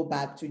have to go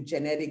back to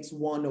genetics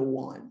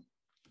 101.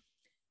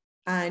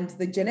 And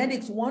the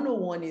genetics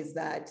 101 is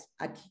that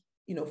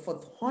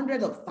for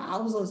hundreds of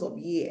thousands of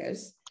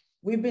years,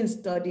 we've been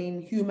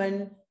studying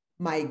human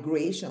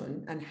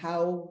migration and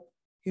how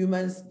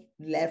humans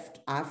left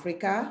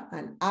Africa,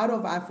 and out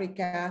of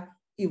Africa,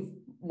 it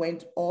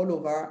went all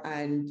over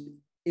and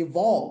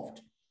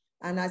evolved.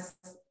 And as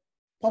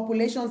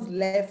populations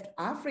left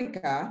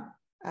Africa,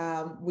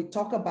 we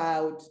talk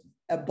about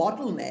a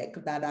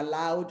bottleneck that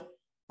allowed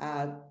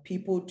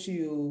people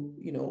to,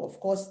 of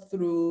course,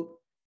 through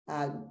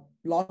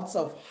lots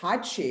of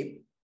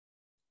hardship,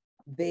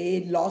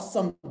 they lost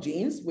some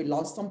genes, we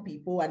lost some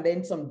people, and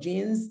then some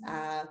genes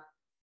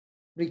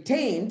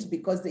retained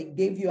because they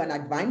gave you an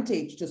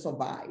advantage to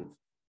survive.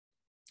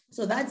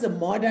 So that's the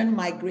modern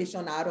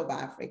migration out of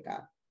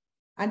Africa.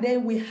 And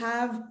then we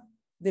have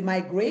the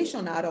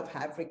migration out of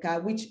Africa,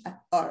 which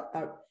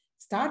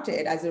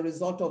started as a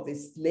result of the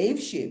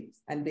slave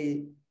ships and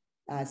the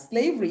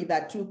slavery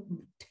that took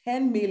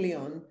 10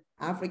 million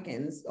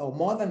Africans or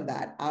more than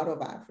that out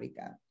of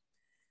Africa.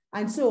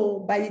 And so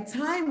by the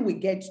time we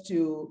get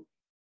to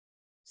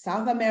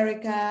South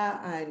America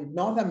and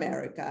North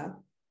America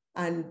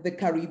and the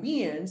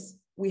Caribbeans,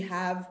 we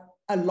have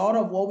a lot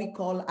of what we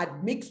call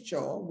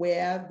admixture,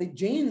 where the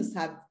genes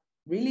have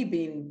really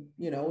been,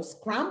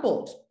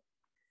 scrambled.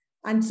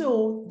 And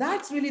so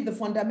that's really the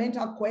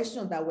fundamental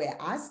question that we're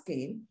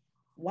asking.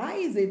 Why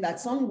is it that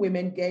some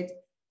women get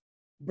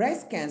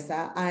breast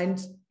cancer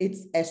and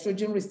it's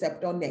estrogen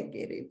receptor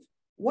negative?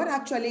 What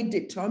actually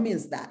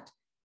determines that?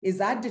 Is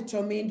that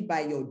determined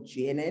by your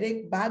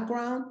genetic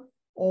background,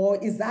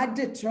 or is that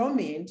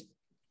determined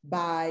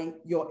by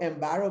your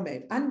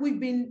environment? And we've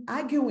been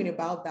arguing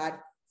about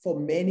that for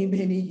many,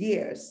 many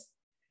years,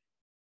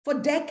 for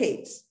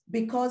decades,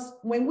 because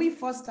when we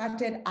first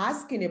started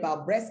asking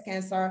about breast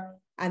cancer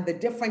and the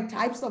different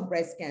types of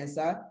breast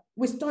cancer,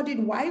 we studied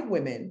white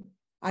women,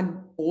 and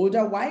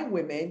older white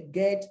women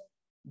get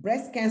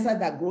breast cancer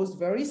that grows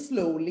very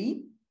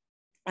slowly,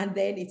 and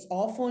then it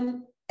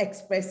often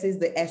expresses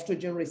the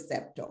estrogen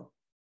receptor.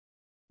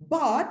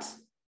 But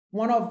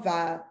one of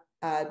the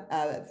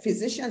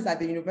physicians at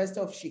the University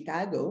of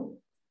Chicago,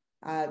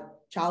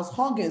 Charles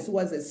Huggins, who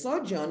was a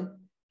surgeon,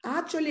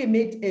 actually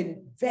made a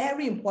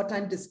very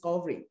important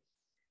discovery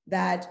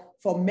that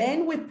for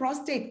men with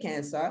prostate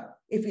cancer,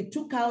 if you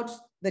took out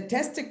the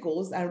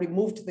testicles and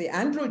removed the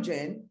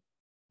androgen,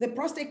 the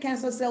prostate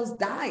cancer cells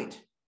died.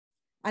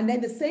 And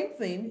then the same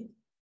thing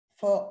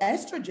for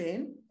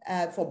estrogen,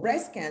 for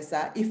breast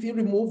cancer, if you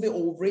remove the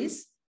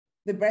ovaries,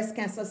 the breast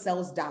cancer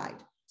cells died.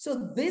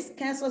 So these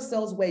cancer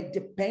cells were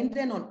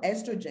dependent on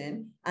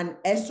estrogen, and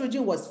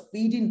estrogen was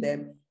feeding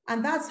them.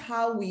 And that's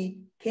how we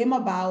came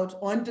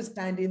about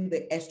understanding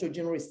the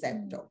estrogen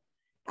receptor.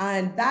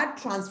 And that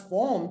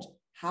transformed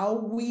how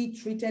we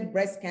treated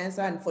breast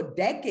cancer. And for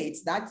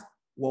decades, that's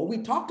what we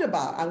talked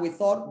about. And we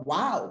thought,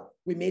 wow,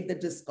 we made the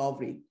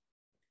discovery.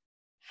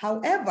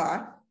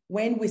 However,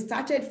 when we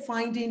started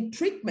finding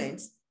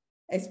treatments,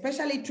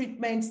 especially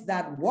treatments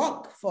that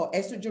work for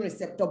estrogen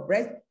receptor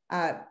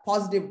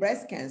positive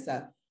breast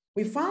cancer,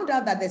 we found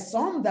out that there's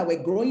some that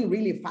were growing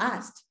really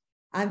fast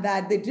and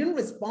that they didn't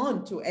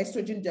respond to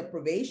estrogen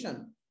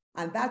deprivation.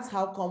 And that's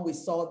how come we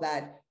saw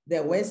that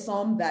there were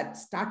some that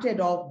started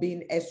off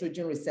being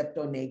estrogen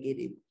receptor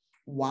negative.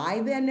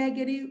 Why they're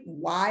negative,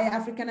 why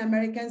African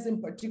Americans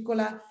in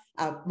particular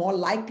are more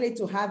likely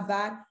to have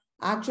that,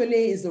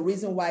 actually is the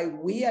reason why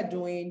we are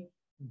doing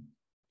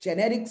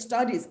genetic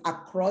studies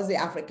across the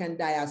African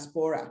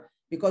diaspora,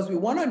 because we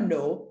want to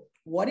know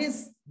what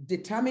is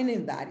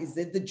determining that. Is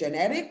it the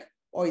genetic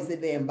or is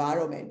it the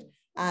environment?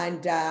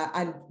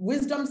 And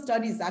wisdom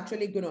study is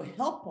actually going to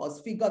help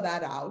us figure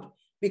that out,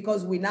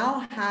 because we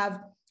now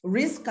have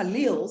risk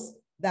alleles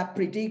that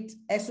predict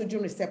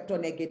estrogen receptor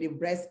negative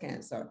breast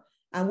cancer.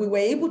 And we were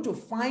able to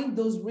find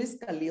those risk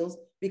alleles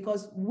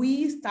because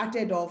we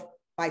started off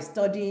by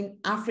studying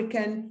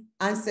African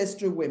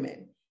ancestry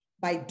women.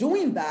 By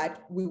doing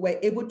that, we were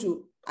able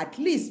to at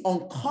least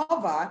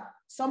uncover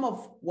some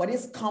of what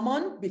is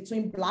common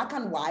between Black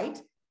and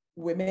white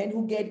women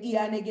who get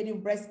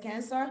ER-negative breast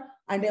cancer,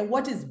 and then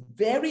what is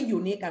very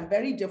unique and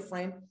very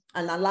different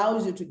and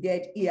allows you to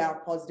get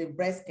ER-positive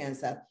breast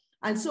cancer.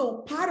 And so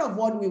part of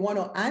what we want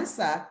to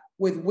answer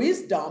with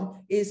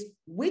wisdom is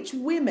which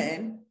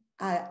women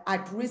are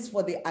at risk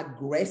for the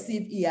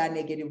aggressive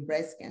ER-negative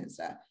breast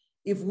cancer.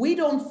 If we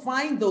don't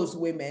find those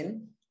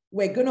women,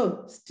 we're going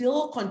to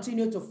still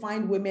continue to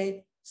find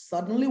women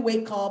suddenly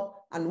wake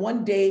up and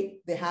one day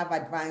they have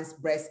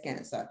advanced breast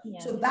cancer. Yeah.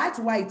 So that's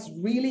why it's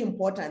really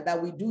important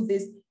that we do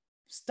this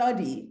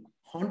study,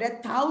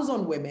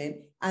 100,000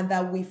 women, and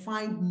that we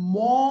find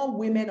more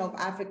women of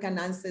African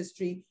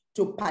ancestry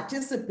to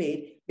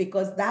participate,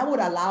 because that would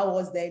allow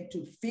us then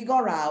to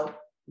figure out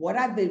what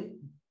are the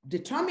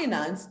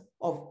determinants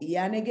of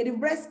ER-negative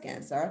breast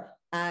cancer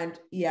and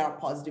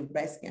ER-positive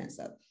breast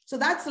cancer. So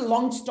that's a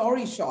long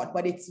story short,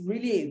 but it's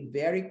really a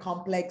very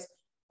complex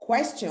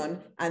question.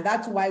 And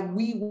that's why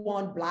we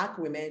want Black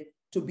women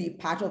to be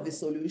part of the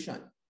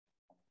solution.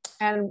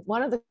 And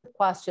one of the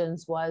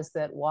questions was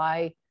that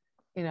why,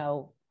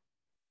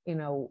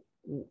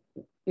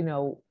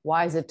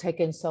 why is it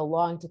taking so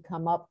long to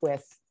come up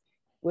with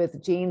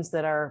genes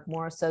that are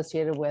more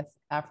associated with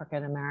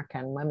African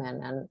American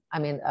women, and I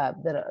mean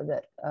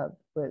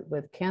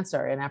with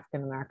cancer in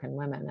African American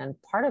women? And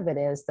part of it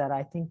is that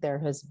I think there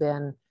has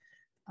been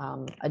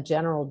a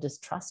general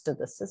distrust of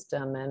the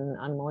system and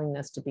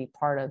unwillingness to be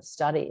part of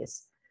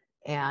studies.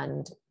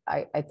 And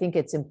I think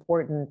it's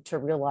important to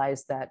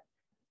realize that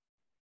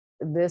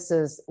this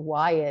is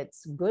why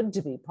it's good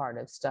to be part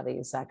of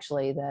studies,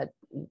 actually, that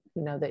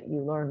that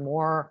you learn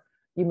more,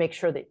 you make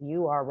sure that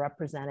you are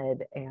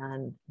represented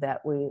and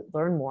that we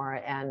learn more.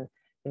 And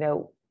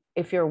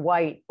if you're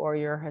white or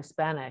you're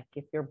Hispanic,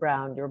 if you're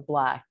brown, you're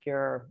Black,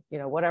 you're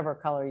whatever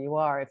color you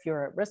are, if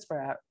you're at risk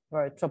for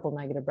triple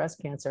negative breast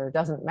cancer, it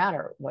doesn't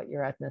matter what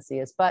your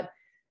ethnicity is. But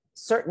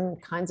certain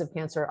kinds of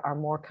cancer are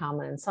more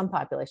common in some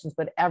populations,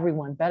 but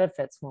everyone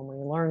benefits when we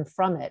learn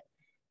from it.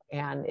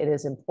 And it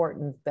is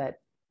important that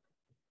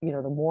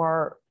the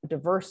more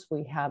diverse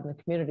we have in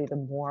the community, the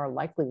more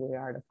likely we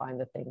are to find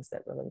the things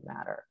that really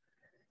matter.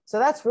 So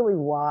that's really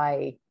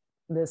why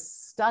this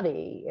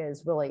study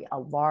is really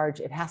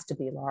it has to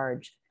be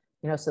large,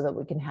 so that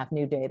we can have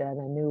new data and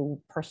a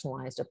new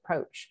personalized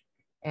approach.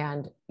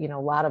 And, a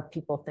lot of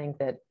people think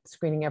that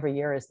screening every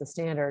year is the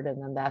standard,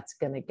 and then that's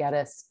going to get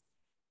us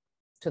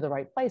to the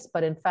right place.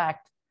 But in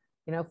fact,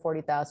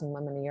 40,000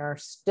 women a year are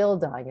still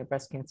dying of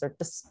breast cancer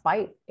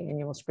despite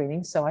annual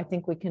screening. So I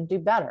think we can do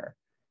better.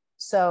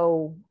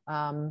 So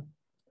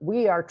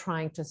we are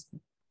trying to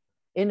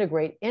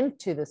integrate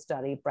into the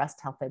study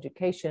breast health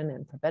education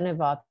and preventive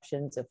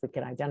options. If we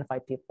can identify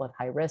people at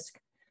high risk,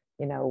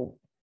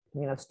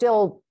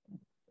 still,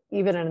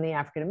 even in the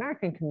African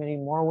American community,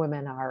 more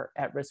women are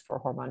at risk for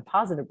hormone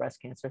positive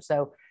breast cancer.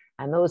 So,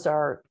 and those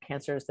are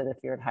cancers that if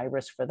you're at high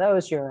risk for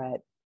those,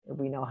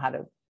 we know how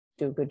to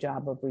do a good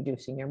job of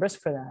reducing your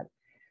risk for that.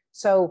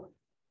 So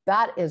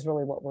that is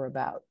really what we're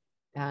about.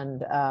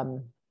 And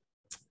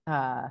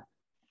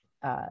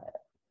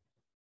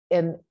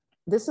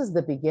this is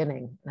the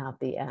beginning,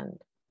 not the end.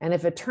 And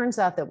if it turns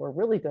out that we're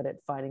really good at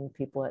finding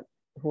people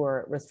who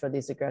are at risk for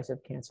these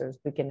aggressive cancers,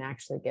 we can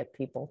actually get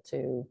people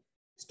to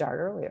start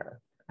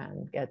earlier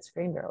and get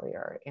screened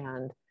earlier.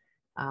 And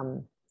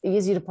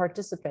easy to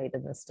participate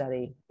in this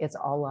study. It's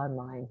all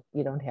online.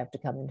 You don't have to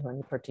come into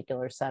any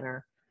particular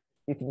center.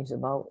 You can use a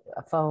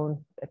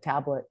phone, a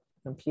tablet,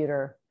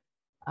 computer.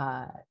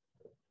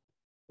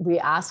 We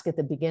ask at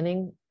the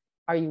beginning,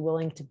 are you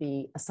willing to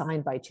be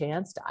assigned by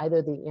chance to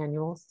either the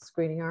annual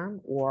screening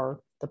arm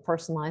or the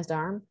personalized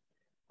arm?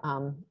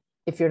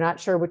 If you're not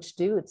sure which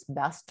to do, it's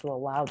best to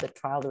allow the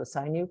trial to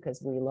assign you,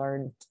 because we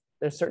learned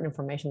there's certain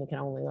information we can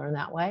only learn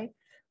that way.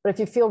 But if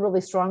you feel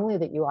really strongly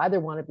that you either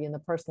want to be in the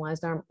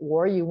personalized arm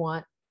or you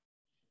want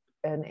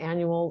an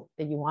annual,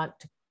 that you want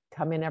to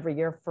come in every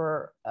year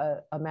for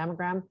a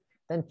mammogram,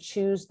 then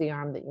choose the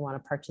arm that you want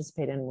to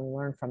participate in. We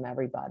learn from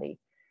everybody.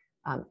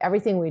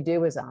 Everything we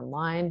do is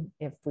online.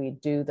 If we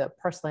do the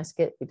personalized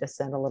kit, we just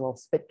send a little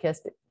spit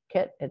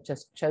kit. It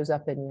just shows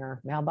up in your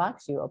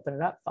mailbox. You open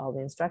it up, follow the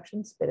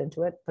instructions, spit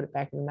into it, put it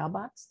back in the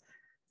mailbox.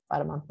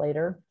 About a month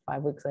later,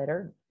 5 weeks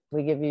later,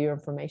 we give you your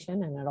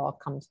information and it all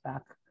comes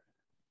back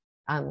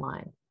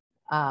online.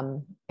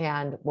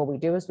 And what we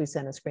do is we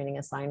send a screening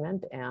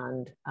assignment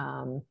and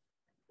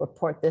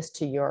report this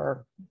to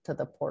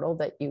the portal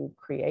that you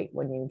create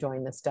when you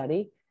join the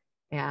study.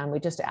 And we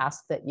just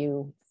ask that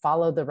you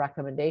follow the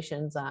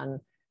recommendations on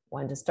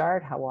when to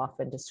start, how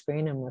often to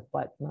screen, and with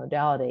what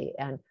modality.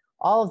 And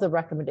all of the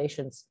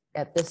recommendations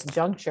at this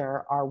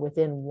juncture are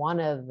within one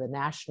of the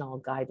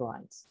national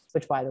guidelines,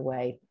 which, by the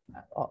way,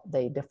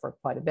 they differ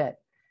quite a bit.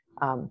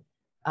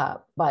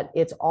 But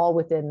it's all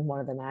within one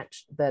of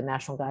the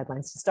national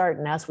guidelines to start.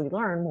 And as we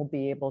learn, we'll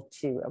be able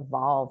to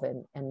evolve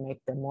and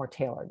make them more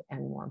tailored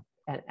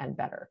and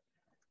better.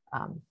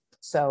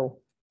 So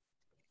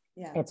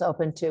yeah, it's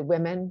open to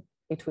women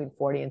between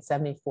 40 and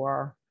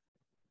 74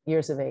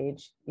 years of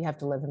age. You have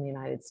to live in the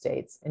United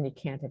States and you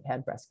can't have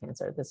had breast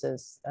cancer. This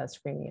is a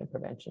screening and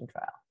prevention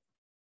trial.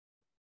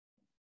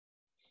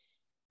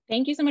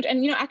 Thank you so much.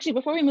 And actually,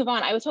 before we move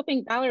on, I was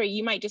hoping, Valerie,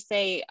 you might just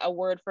say a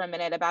word for a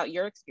minute about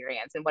your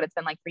experience and what it's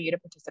been like for you to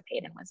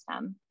participate in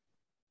Wisdom.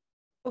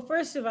 Well,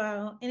 first of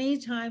all,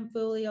 anytime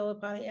Fuli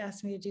Olapati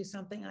asks me to do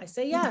something, I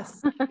say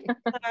yes.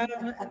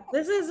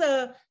 This is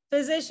a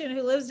physician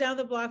who lives down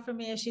the block from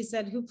me, as she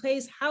said, who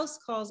pays house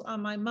calls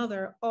on my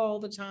mother all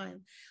the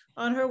time.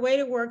 On her way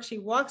to work, she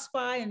walks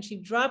by and she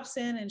drops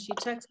in and she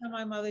checks on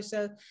my mother.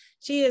 So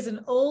she is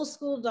an old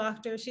school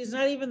doctor. She's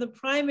not even the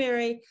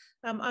primary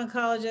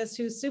oncologist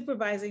who's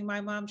supervising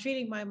my mom,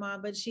 treating my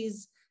mom, but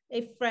she's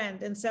a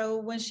friend. And so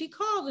when she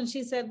called and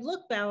she said,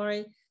 look,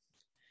 Valerie,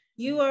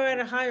 you are at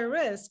a higher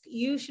risk.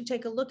 You should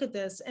take a look at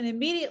this. And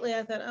immediately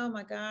I thought, oh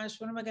my gosh,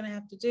 what am I going to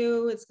have to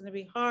do? It's going to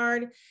be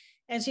hard.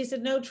 And she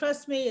said, no,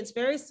 trust me, it's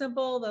very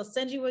simple. They'll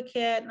send you a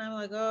kit. And I'm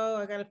like, oh,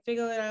 I got to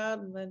figure it out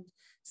and then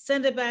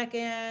send it back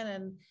in.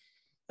 And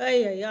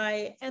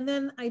and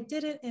then I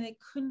did it, and it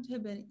couldn't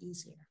have been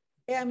easier.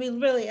 I mean,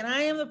 really. And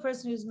I am the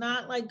person who's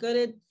not like good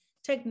at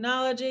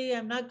technology.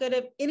 I'm not good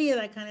at any of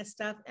that kind of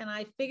stuff. And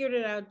I figured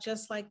it out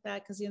just like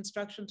that because the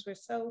instructions were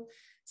so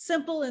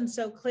simple and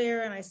so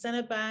clear. And I sent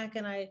it back,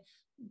 and I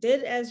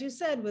did, as you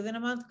said, within a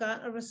month,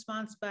 got a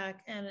response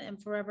back, and am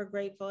forever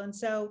grateful. And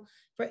so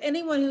for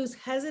anyone who's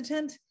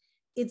hesitant,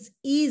 it's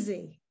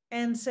easy.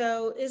 And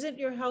so isn't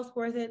your health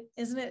worth it?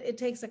 Isn't it? It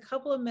takes a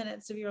couple of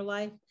minutes of your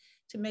life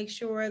to make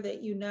sure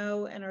that you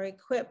know and are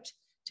equipped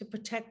to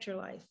protect your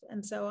life.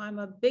 And so I'm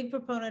a big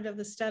proponent of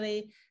the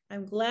study.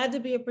 I'm glad to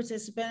be a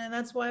participant, and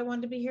that's why I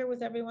wanted to be here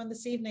with everyone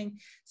this evening.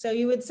 So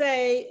you would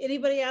say,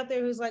 anybody out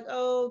there who's like,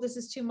 oh, this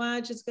is too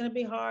much, it's going to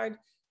be hard,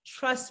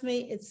 trust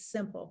me, it's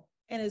simple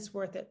and it's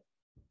worth it.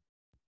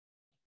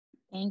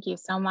 Thank you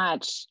so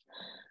much.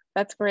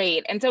 That's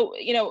great. And so,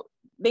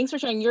 thanks for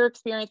sharing your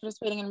experience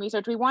participating in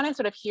research. We want to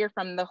sort of hear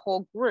from the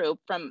whole group,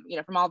 from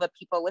all the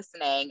people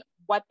listening,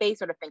 what they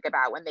sort of think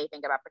about when they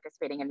think about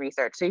participating in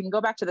research. So you can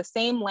go back to the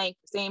same link,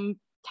 the same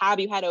tab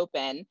you had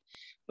open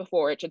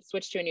before. It should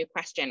switch to a new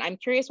question. I'm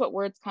curious what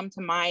words come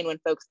to mind when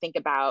folks think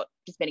about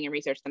participating in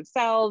research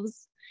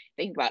themselves,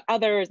 they think about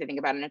others, they think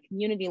about it on a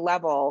community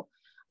level,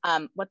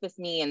 what this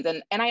means.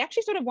 And I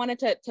actually sort of wanted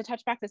to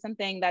touch back to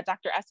something that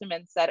Dr.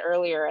 Esserman said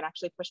earlier and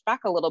actually push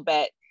back a little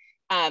bit.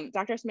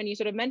 Dr. Esserman, you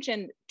sort of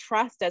mentioned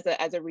trust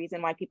as a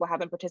reason why people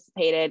haven't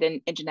participated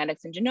in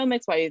genetics and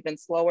genomics, why we've been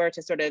slower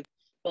to sort of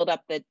build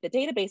up the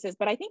databases.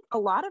 But I think a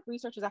lot of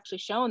research has actually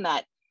shown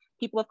that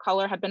people of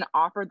color have been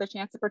offered the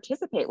chance to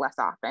participate less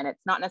often.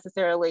 It's not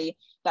necessarily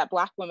that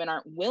Black women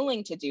aren't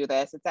willing to do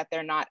this, it's that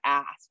they're not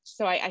asked.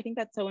 So I think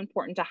that's so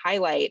important to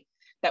highlight,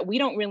 that we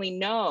don't really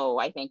know,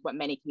 I think, what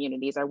many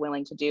communities are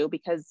willing to do,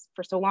 because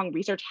for so long,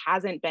 research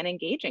hasn't been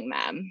engaging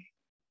them.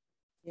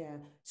 Yeah,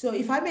 so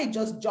if I may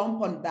just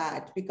jump on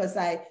that, because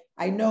I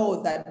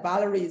know that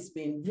Valerie has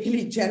been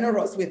really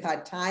generous with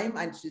her time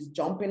and she's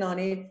jumping on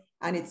it,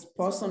 and it's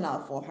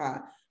personal for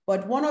her.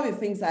 But one of the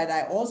things that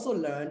I also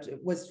learned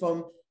was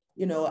from,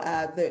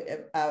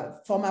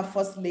 the former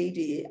First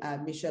Lady,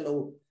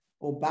 Michelle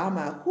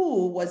Obama,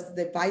 who was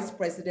the Vice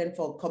President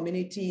for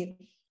Community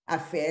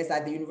Affairs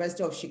at the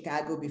University of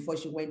Chicago before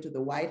she went to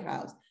the White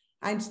House.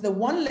 And the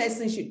one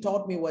lesson she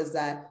taught me was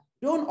that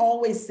don't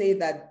always say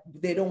that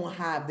they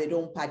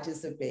don't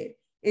participate.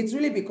 It's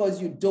really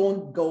because you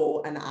don't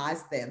go and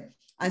ask them.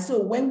 And so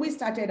when we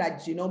started at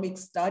Genomic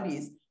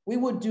Studies, we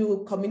would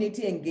do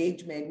community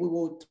engagement. We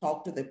would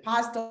talk to the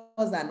pastors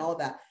and all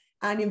that.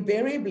 And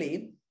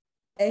invariably,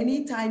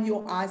 anytime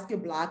you ask a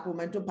Black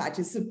woman to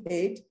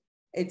participate,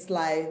 it's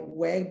like,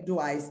 where do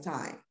I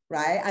stand,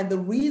 right? And the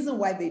reason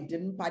why they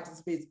didn't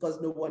participate is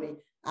because nobody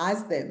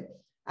asked them.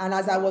 And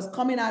as I was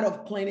coming out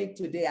of clinic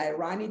today, I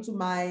ran into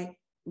my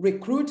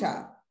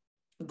recruiter.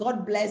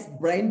 God bless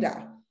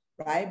Brenda,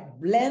 right?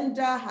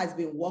 Brenda has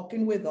been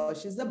working with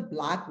us. She's a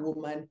Black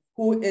woman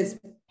who is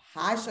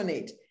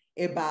passionate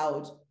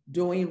about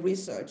doing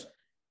research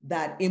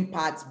that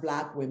impacts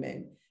Black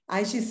women.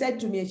 And she said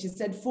to me,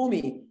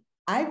 Fumi,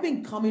 I've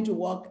been coming to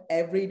work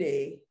every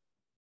day.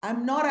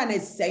 I'm not an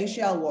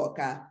essential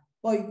worker,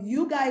 but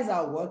you guys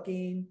are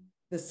working,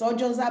 the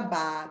surgeons are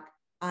back,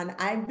 and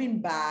I've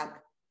been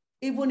back,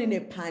 even in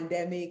a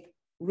pandemic,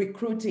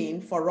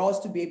 recruiting for us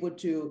to be able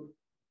to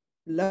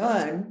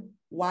learn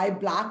why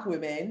Black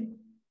women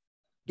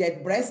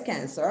get breast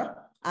cancer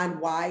and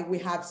why we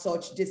have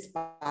such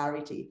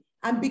disparity.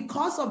 And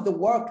because of the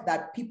work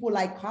that people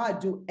like her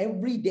do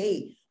every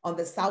day on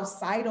the South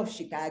Side of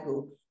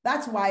Chicago,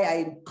 that's why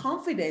I'm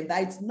confident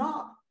that it's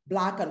not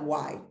Black and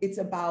white. It's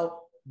about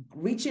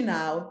reaching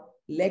out,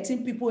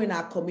 letting people in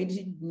our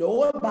community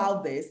know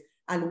about this.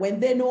 And when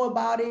they know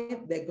about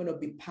it, they're going to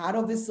be part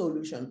of the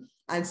solution.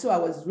 And so I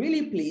was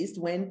really pleased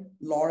when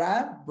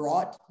Laura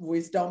brought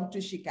wisdom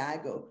to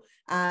Chicago.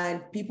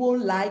 And people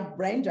like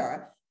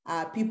Brenda,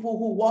 people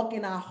who work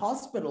in our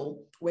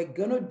hospital, we're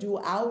going to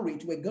do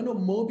outreach, we're going to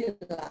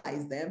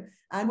mobilize them,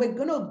 and we're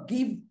going to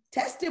give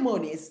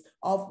testimonies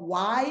of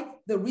why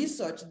the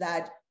research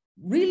that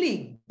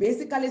really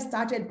basically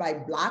started by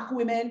Black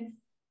women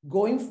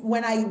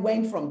when I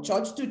went from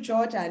church to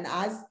church and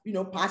asked,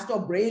 Pastor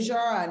Brazier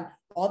and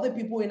other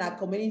people in our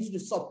community to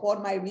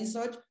support my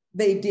research,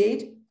 they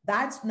did.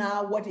 That's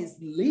now what is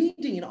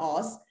leading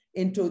us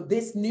into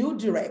this new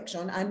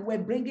direction. And we're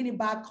bringing it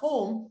back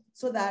home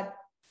so that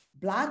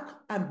Black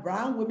and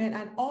brown women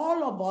and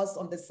all of us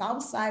on the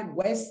South Side,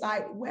 West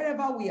Side,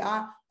 wherever we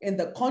are in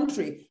the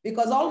country,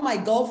 because all my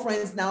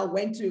girlfriends now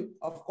went to,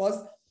 of course,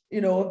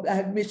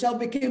 Michelle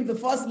became the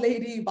First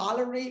Lady,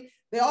 Valerie,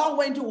 they all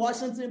went to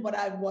Washington, but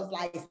I was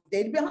like,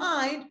 stayed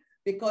behind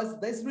because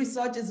this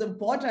research is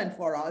important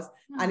for us.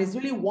 And it's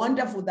really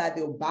wonderful that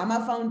the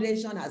Obama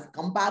Foundation has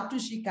come back to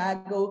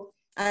Chicago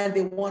and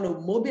they want to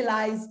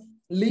mobilize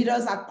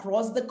leaders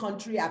across the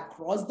country,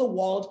 across the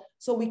world,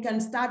 so we can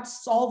start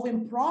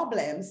solving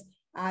problems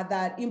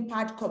that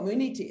impact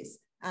communities.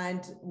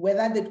 And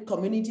whether the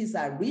communities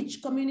are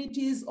rich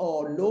communities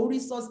or low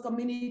resource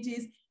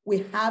communities,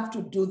 we have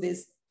to do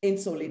this in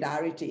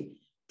solidarity.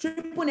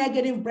 Triple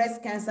negative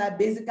breast cancer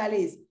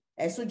basically is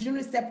estrogen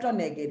receptor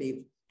negative,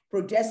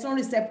 progesterone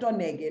receptor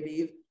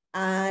negative,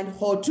 and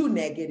HER2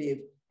 negative.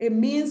 It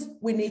means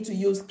we need to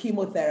use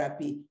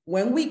chemotherapy.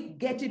 When we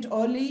get it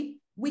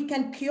early, we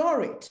can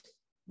cure it.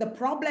 The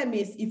problem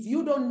is if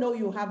you don't know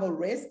you have a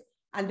risk,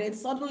 and then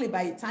suddenly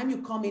by the time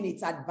you come in,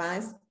 it's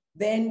advanced,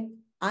 then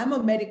I'm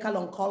a medical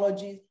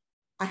oncologist.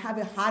 I have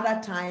a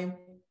harder time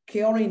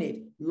curing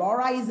it.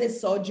 Laura is a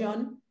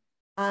surgeon,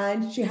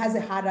 and she has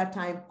a harder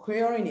time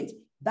curing it.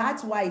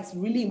 That's why it's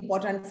really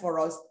important for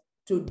us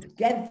to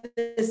get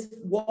this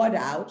word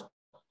out,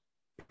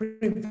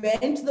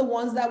 prevent the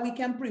ones that we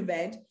can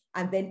prevent,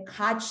 and then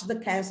catch the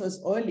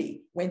cancers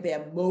early when they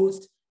are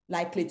most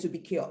likely to be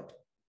cured.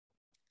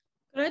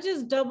 Could I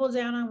just double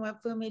down on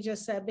what Fumi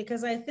just said?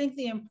 Because I think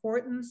the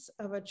importance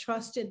of a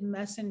trusted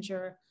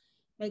messenger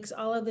makes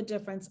all of the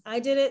difference. I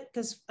did it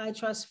because I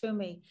trust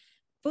Fumi.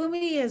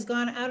 Fumi has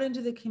gone out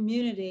into the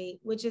community,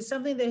 which is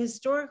something that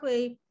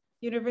historically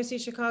University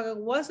of Chicago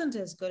wasn't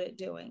as good at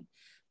doing.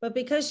 But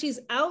because she's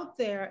out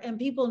there and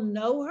people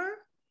know her,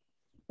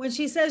 when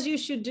she says you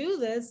should do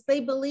this, they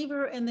believe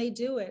her and they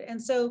do it.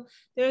 And so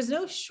there's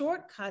no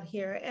shortcut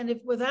here. And if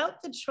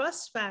without the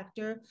trust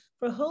factor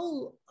for a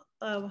whole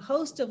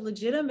host of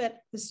legitimate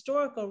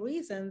historical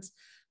reasons,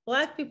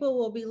 Black people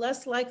will be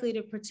less likely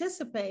to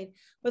participate,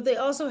 but they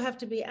also have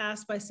to be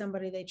asked by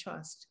somebody they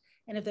trust.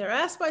 And if they're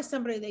asked by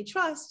somebody they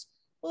trust,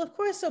 well, of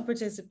course they'll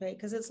participate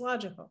because it's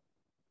logical.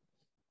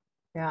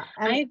 Yeah,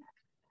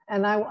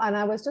 and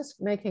I was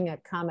just making a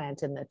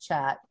comment in the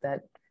chat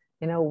that,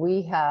 you know,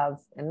 we have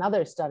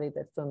another study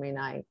that Fumi and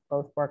I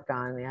both worked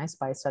on, the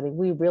iSpy study.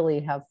 We really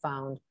have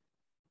found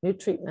new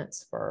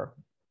treatments for,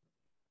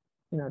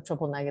 you know,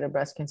 triple negative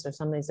breast cancer,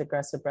 some of these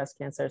aggressive breast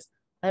cancers.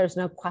 There's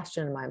no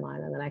question in my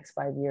mind in the next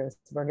 5 years,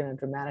 we're going to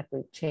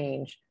dramatically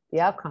change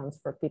the outcomes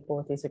for people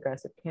with these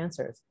aggressive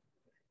cancers.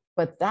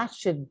 But that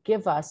should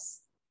give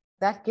us,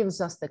 that gives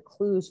us the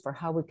clues for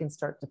how we can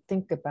start to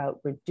think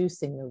about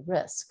reducing the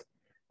risk.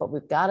 But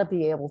we've got to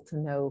be able to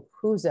know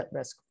who's at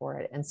risk for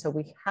it. And so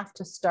we have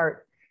to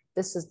start,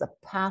 this is the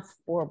path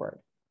forward,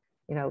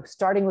 you know,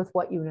 starting with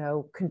what you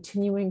know,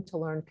 continuing to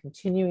learn,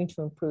 continuing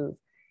to improve,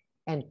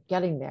 and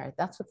getting there.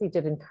 That's what they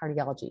did in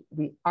cardiology.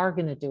 We are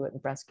going to do it in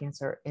breast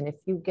cancer. And if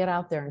you get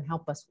out there and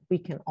help us, we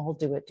can all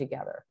do it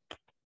together.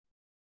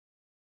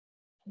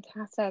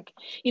 Fantastic.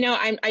 You know,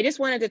 I just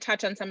wanted to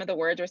touch on some of the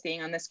words we're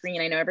seeing on the screen.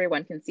 I know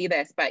everyone can see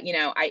this, but, you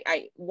know,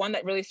 one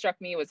that really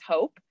struck me was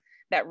hope.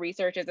 That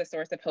research is a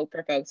source of hope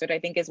for folks, which I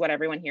think is what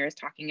everyone here is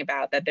talking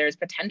about, that there's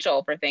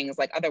potential for things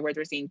like, other words,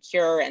 we're seeing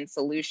cure and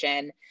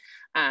solution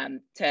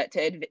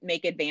to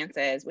make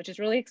advances, which is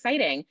really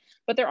exciting.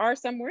 But there are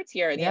some words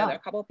here, you know, a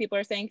couple of people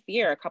are saying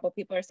fear, a couple of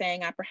people are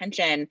saying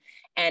apprehension.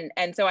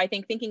 And so I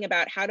think thinking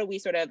about how do we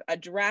sort of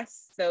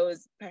address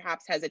those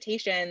perhaps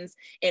hesitations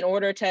in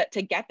order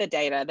to get the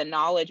data, the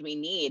knowledge we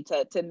need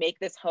to make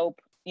this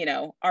hope, you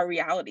know, our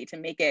reality, to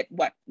make it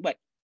what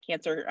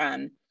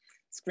cancer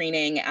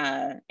screening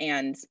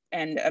and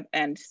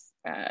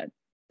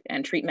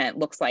treatment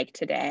looks like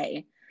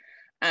today.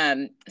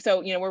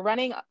 So, you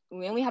know,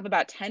 we only have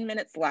about 10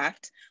 minutes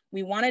left.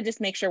 We want to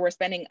just make sure we're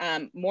spending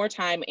more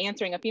time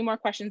answering a few more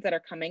questions that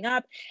are coming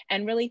up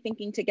and really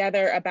thinking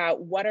together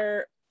about what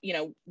are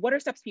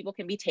steps people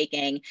can be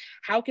taking,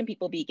 how can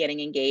people be getting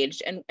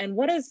engaged, and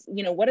what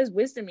does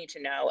wisdom need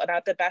to know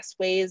about the best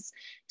ways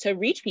to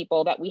reach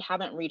people that we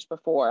haven't reached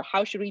before?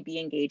 How should we be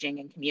engaging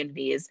in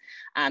communities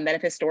that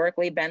have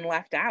historically been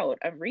left out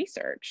of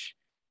research?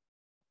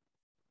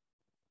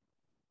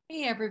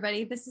 Hey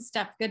everybody, this is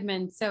Steph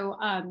Goodman. So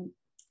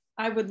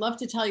I would love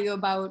to tell you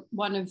about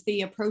one of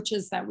the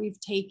approaches that we've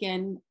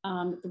taken,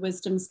 the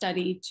wisdom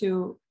study,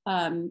 to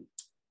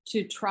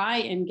try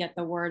and get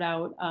the word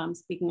out,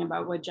 speaking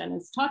about what Jen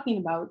is talking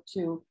about,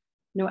 to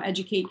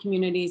educate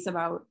communities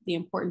about the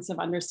importance of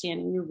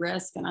understanding your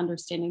risk and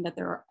understanding that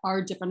there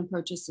are different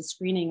approaches to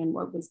screening and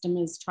what wisdom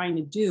is trying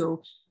to do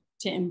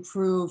to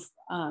improve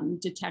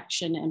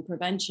detection and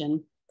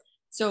prevention.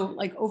 So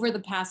like over the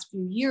past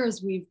few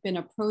years, we've been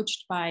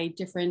approached by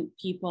different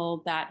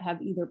people that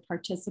have either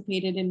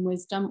participated in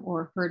wisdom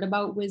or heard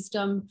about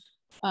wisdom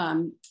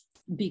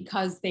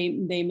because they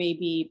may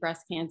be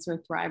breast cancer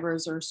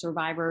thrivers or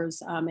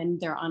survivors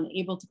and they're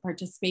unable to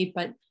participate.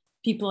 But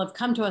people have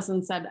come to us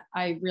and said,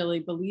 I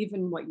really believe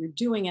in what you're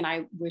doing and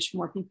I wish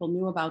more people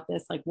knew about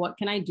this. Like, what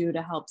can I do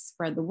to help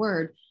spread the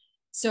word?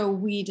 So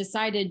we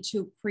decided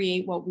to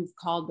create what we've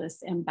called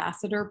this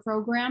ambassador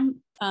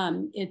program.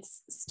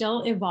 It's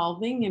still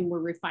evolving and we're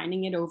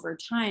refining it over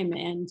time.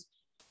 And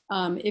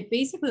it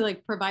basically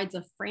like provides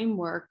a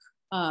framework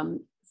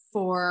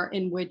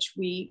in which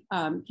we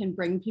can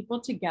bring people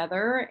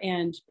together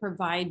and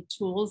provide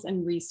tools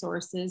and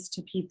resources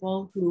to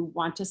people who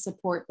want to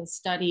support the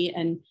study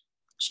and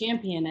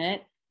champion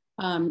it.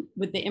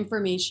 with the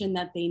information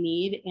that they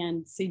need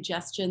and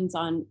suggestions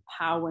on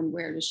how and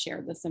where to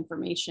share this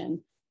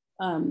information.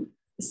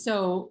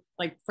 So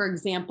like, for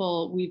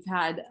example, we've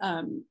had,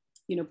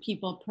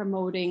 people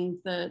promoting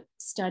the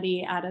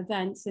study at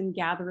events and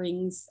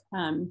gatherings,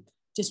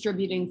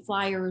 distributing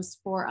flyers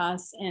for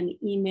us and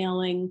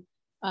emailing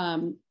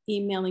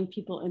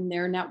people in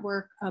their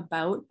network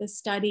about the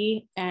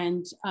study,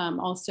 and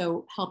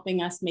also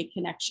helping us make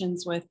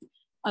connections with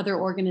other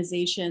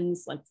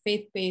organizations like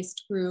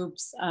faith-based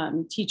groups,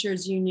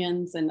 teachers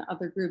unions, and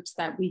other groups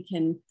that we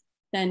can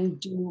then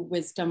do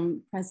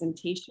wisdom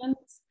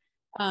presentations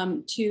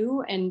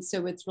to. And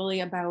so it's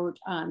really about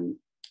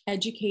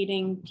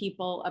educating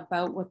people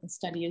about what the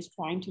study is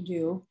trying to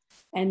do,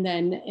 and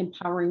then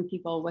empowering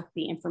people with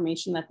the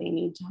information that they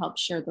need to help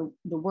share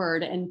the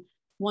word. And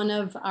one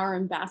of our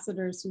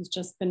ambassadors who's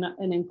just been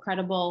an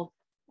incredible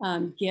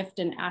gift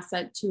and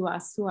asset to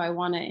us, who I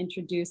want to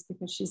introduce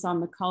because she's on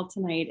the call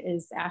tonight,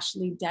 is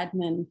Ashley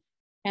Dedman.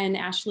 And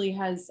Ashley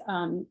has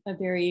a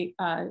very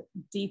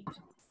deep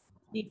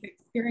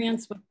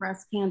experience with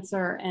breast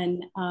cancer.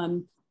 And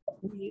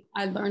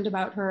I learned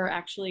about her,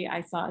 actually,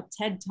 I saw a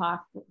TED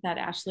Talk that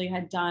Ashley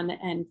had done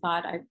and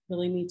thought I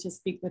really need to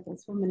speak with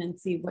this woman and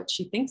see what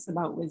she thinks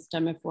about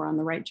wisdom, if we're on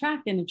the right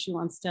track, and if she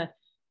wants to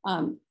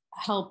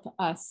help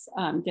us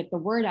get the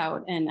word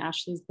out. And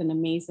Ashley's been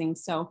amazing.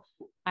 So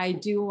I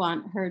do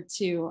want her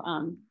to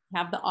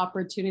have the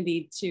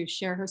opportunity to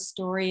share her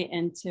story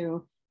and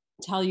to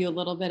tell you a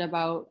little bit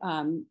about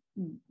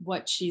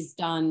what she's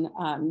done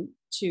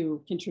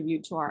to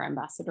contribute to our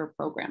ambassador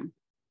program.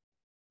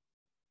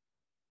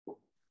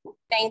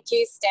 Thank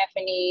you,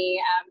 Stephanie.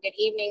 Good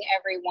evening,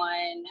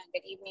 everyone.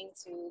 Good evening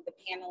to the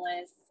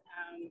panelists.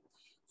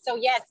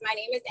 So yes, my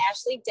name is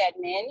Ashley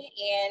Dedman,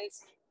 and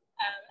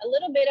a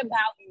little bit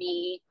about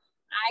me.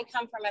 I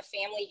come from a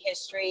family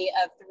history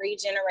of 3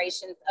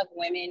 generations of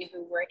women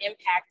who were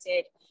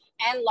impacted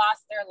and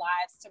lost their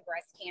lives to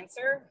breast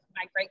cancer.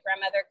 My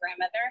great-grandmother,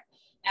 grandmother,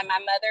 and my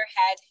mother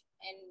had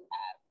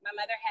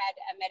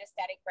a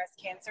metastatic breast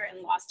cancer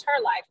and lost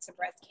her life to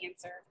breast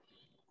cancer.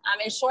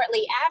 And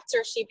shortly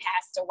after she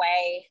passed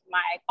away,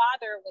 my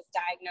father was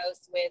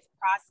diagnosed with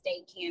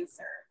prostate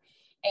cancer.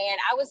 And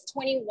I was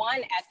 21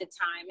 at the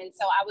time. And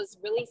so I was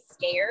really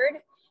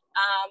scared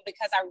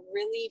because I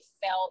really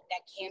felt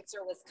that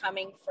cancer was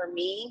coming for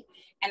me.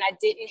 And I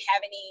didn't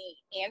have any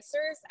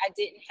answers. I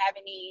didn't have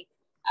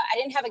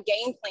a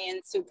game plan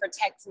to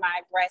protect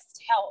my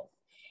breast health.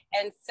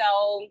 And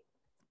so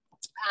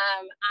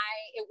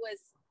it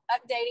was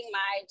updating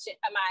my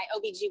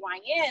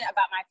OBGYN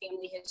about my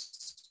family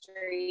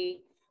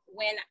history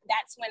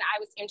that's when I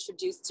was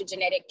introduced to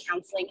genetic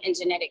counseling and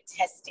genetic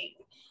testing.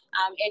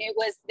 And it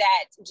was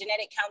that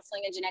genetic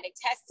counseling and genetic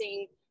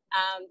testing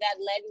that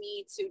led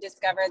me to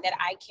discover that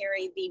I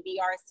carry the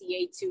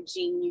BRCA2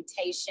 gene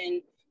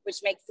mutation,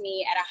 which makes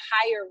me at a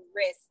higher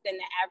risk than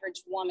the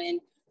average woman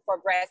for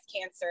breast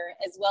cancer,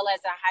 as well as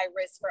a high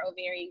risk for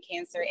ovarian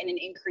cancer and an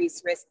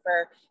increased risk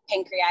for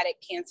pancreatic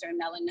cancer and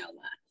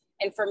melanoma.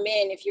 And for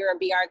men, if you're a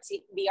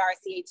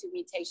BRCA2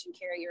 mutation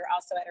carrier, you're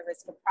also at a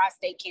risk of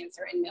prostate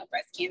cancer and male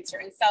breast cancer.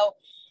 And so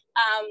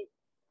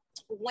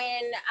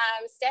when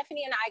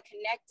Stephanie and I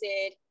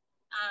connected,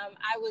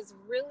 I was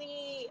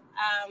really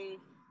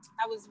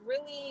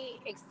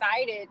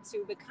excited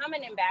to become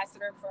an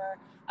ambassador for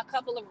a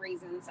couple of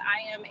reasons.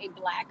 I am a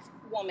Black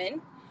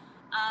woman.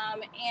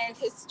 And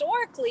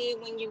historically,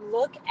 when you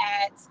look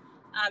at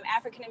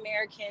African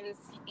Americans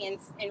in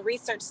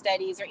research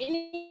studies or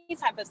any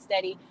type of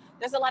study,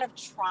 there's a lot of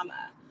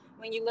trauma.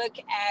 When you look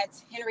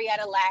at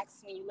Henrietta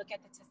Lacks, when you look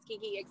at the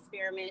Tuskegee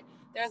experiment,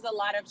 there's a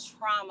lot of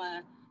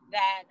trauma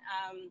that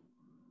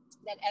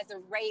as a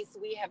race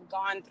we have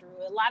gone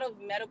through, a lot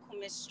of medical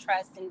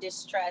mistrust and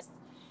distrust.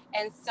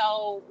 And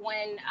so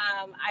when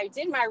I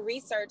did my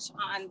research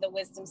on the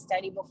wisdom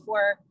study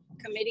before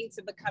committing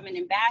to become an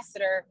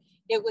ambassador,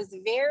 it was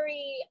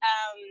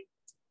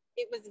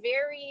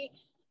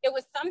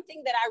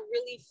something that I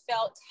really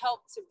felt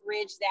helped to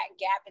bridge that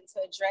gap and to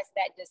address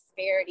that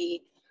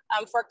disparity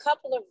for a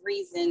couple of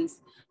reasons.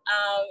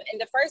 And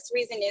the first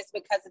reason is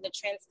because of the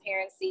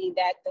transparency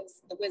that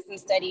the wisdom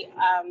study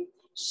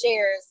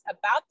shares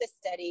about the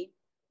study.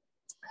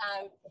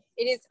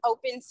 It is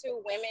open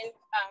to women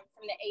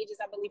from the ages,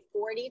 I believe,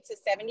 40 to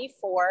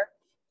 74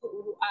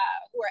 who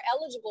are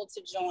eligible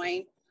to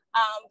join.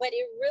 But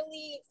it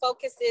really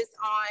focuses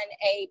on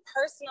a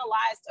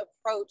personalized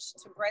approach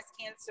to breast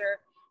cancer,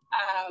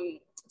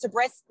 to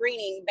breast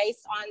screening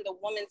based on the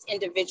woman's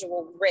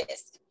individual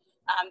risk,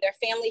 their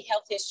family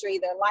health history,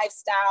 their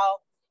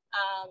lifestyle.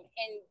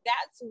 And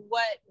that's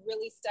what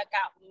really stuck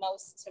out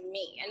most to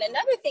me. And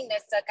another thing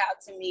that stuck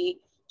out to me,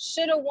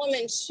 should a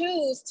woman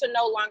choose to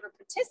no longer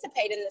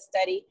participate in the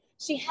study,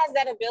 she has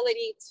that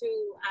ability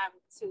to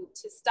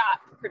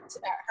stop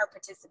her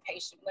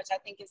participation, which I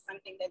think is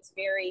something that's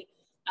very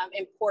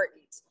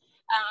important.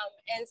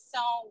 And so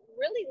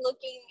really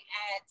looking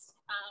at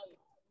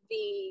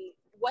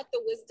what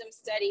the wisdom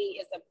study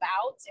is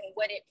about and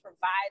what it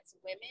provides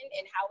women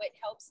and how it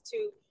helps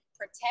to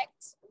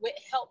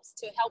helps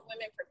to help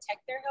women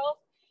protect their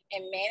health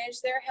and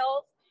manage their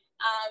health,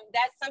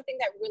 that's something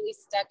that really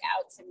stuck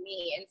out to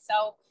me. And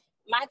so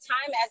my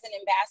time as an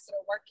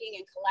ambassador working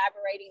and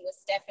collaborating with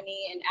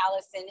Stephanie and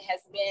Allison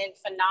has been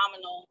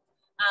phenomenal.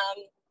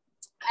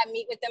 I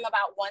meet with them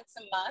about once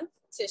a month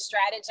to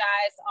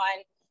strategize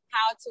on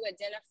how to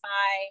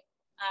identify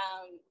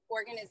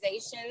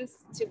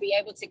organizations to be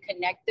able to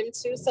connect them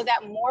to, so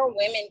that more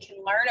women can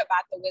learn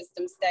about the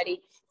wisdom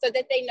study, so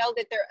that they know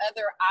that there are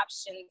other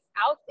options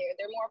out there.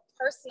 There are more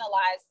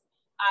personalized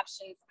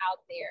options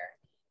out there.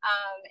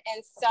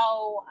 And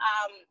so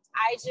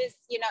I just,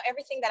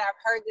 everything that I've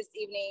heard this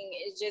evening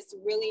is just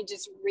really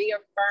just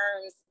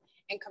reaffirms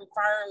and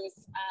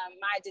confirms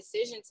my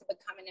decision to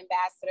become an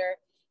ambassador,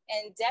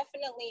 and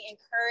definitely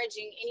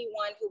encouraging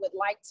anyone who would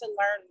like to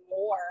learn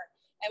more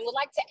and would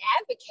like to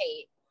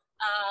advocate,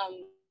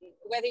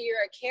 whether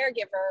you're a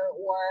caregiver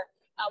or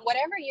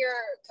whatever your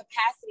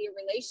capacity or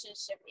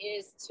relationship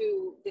is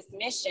to this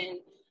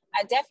mission.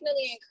 I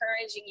definitely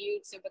encouraging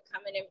you to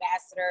become an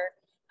ambassador.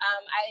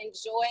 I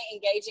enjoy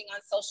engaging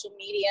on social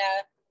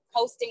media,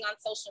 posting on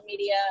social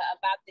media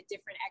about the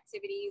different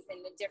activities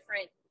and the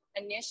different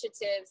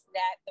initiatives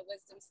that the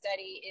Wisdom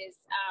Study is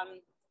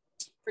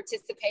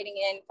participating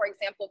in, for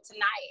example,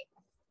 tonight.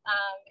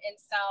 And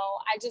so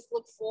I just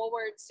look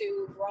forward to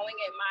growing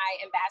in my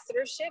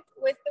ambassadorship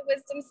with the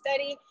Wisdom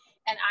Study.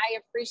 And I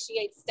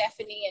appreciate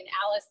Stephanie and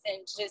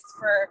Allison just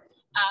for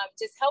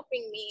just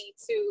helping me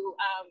to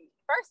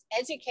first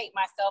educate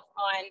myself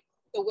on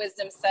the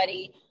Wisdom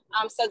Study,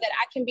 so that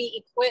I can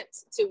be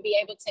equipped to be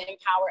able to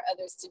empower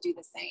others to do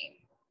the same.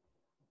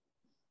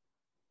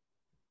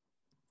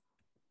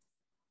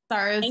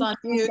 Sarah's on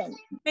mute.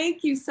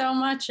 Thank you so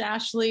much,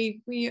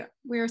 Ashley. We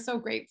are so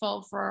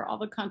grateful for all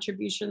the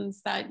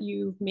contributions that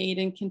you've made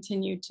and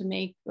continue to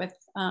make with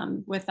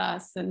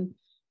us. And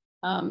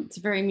it's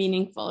a very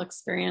meaningful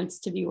experience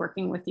to be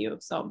working with you.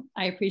 So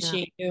I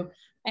appreciate you.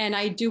 And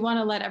I do want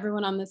to let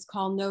everyone on this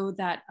call know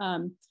that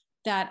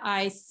that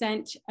I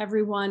sent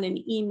everyone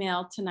an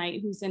email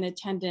tonight who's in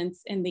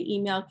attendance, and the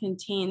email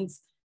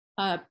contains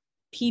a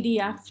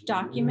PDF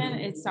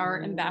document. It's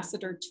our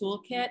ambassador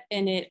toolkit,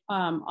 and it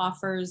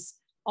offers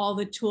all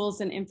the tools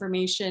and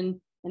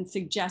information and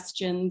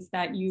suggestions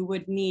that you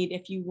would need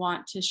if you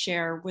want to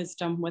share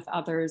wisdom with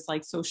others,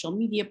 like social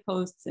media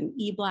posts and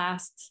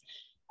e-blasts,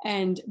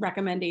 and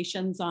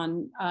recommendations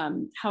on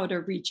how to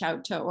reach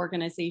out to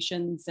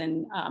organizations,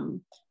 and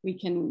we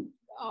can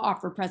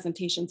offer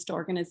presentations to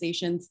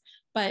organizations.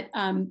 But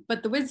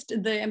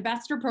the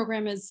ambassador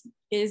program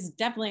is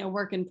definitely a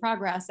work in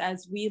progress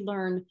as we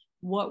learn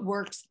what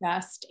works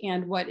best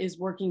and what is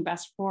working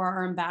best for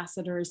our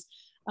ambassadors.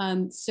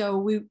 So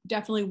we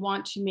definitely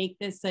want to make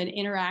this an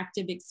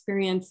interactive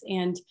experience.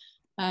 And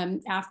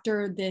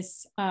after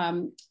this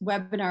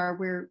webinar,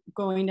 we're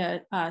going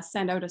to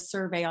send out a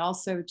survey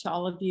also to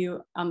all of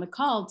you on the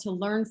call to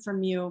learn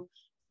from you.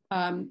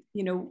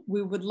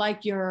 We would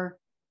like your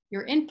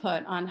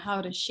input on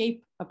how to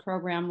shape a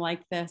program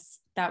like this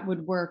that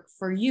would work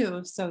for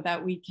you, so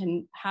that we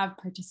can have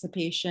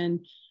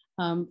participation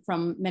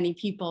from many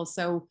people.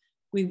 So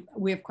we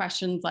have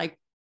questions like,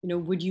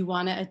 would you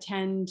want to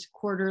attend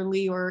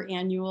quarterly or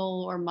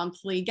annual or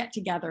monthly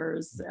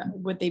get-togethers?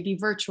 Would they be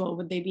virtual?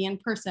 Would they be in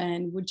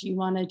person? Would you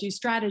want to do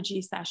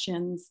strategy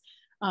sessions?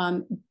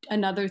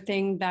 Another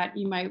thing that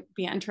you might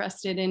be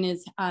interested in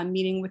is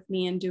meeting with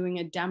me and doing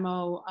a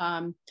demo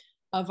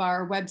of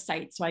our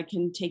website, so I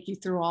can take you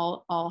through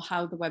all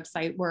how the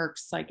website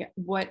works. Like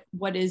what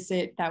is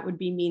it that would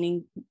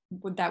be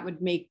that would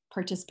make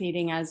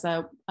participating as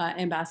a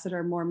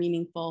ambassador more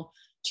meaningful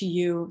to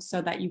you,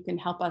 so that you can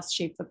help us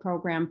shape the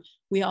program.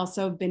 We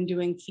also have been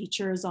doing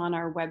features on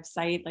our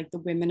website, like the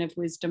Women of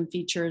Wisdom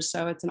features.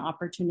 So it's an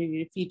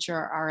opportunity to feature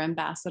our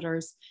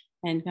ambassadors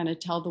and kind of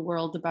tell the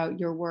world about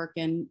your work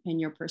and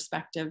your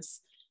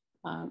perspectives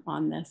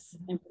on this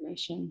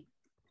information.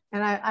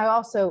 And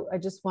I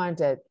just wanted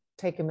to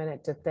take a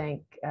minute to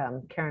thank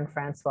Karen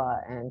Francois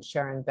and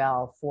Sharon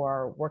Bell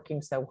for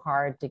working so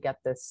hard to get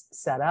this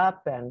set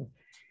up, and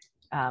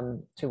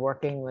to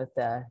working with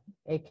the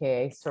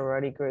AKA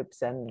sorority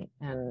groups and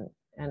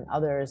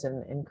others,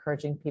 and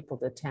encouraging people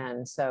to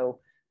attend. So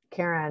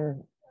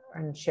Karen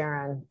and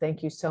Sharon,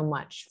 thank you so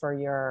much for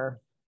your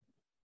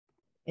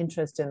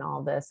interest in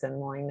all this and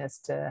willingness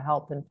to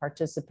help and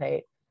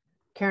participate.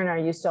 Karen, are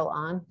you still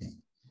on?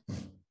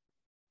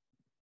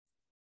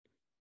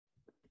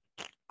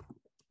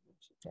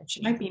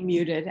 She might be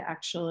muted,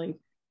 actually.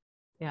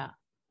 Yeah.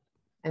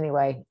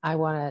 Anyway,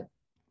 Karen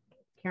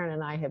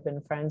and I have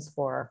been friends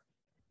for,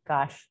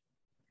 gosh,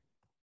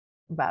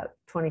 about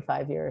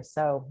 25 years.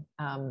 So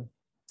I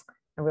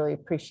really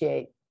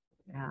appreciate,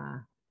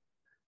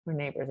 we're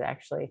neighbors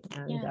actually.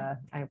 And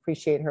I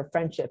appreciate her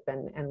friendship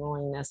and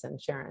willingness,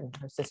 and Sharon,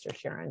 her sister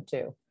Sharon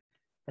too.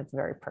 It's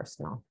very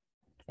personal.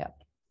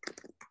 Yep.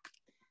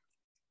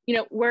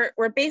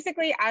 we're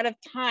basically out of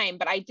time,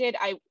 but I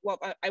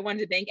wanted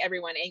to thank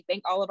everyone and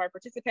thank all of our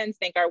participants,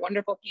 thank our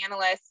wonderful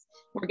panelists.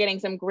 We're getting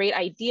some great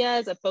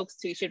ideas of folks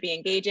who should be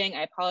engaging.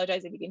 I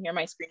apologize if you can hear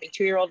my screaming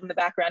 2-year-old in the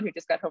background who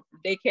just got home from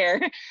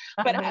daycare,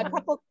 but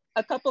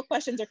a couple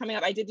questions are coming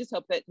up. I did just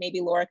hope that maybe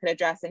Laura could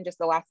address in just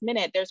the last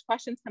minute. There's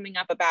questions coming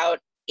up about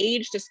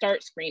age to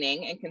start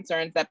screening and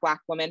concerns that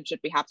Black women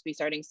should perhaps be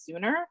starting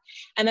sooner.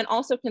 And then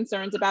also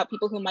concerns about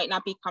people who might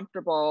not be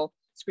comfortable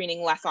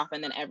screening less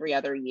often than every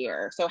other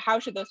year. So how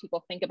should those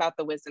people think about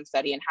the wisdom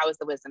study, and how is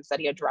the wisdom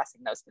study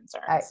addressing those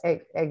concerns?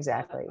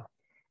 Exactly.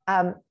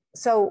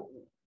 So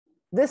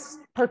this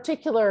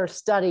particular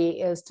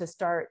study is to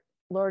start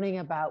learning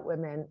about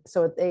women.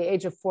 So at the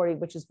age of 40,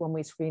 which is when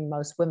we screen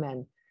most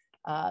women,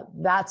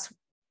 that's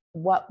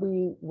what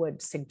we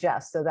would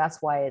suggest. So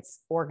that's why it's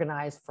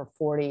organized for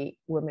 40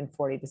 women,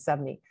 40 to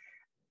 70.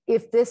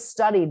 If this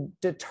study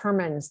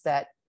determines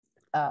that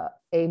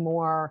a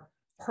more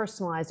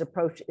personalized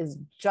approach is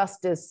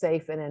just as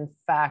safe and in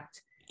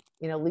fact,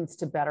 leads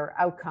to better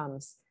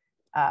outcomes,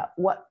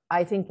 what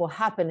I think will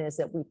happen is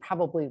that we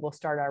probably will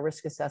start our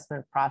risk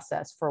assessment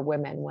process for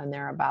women when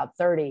they're about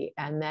 30,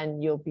 and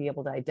then you'll be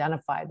able to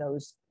identify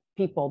those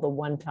people the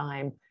one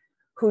time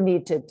who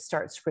need to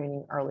start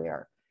screening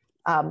earlier.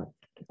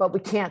 But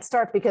we can't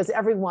start because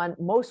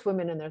most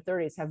women in their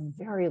 30s have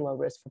very low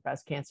risk for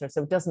breast cancer.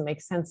 So it doesn't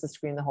make sense to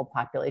screen the whole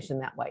population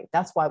that way.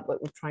 That's why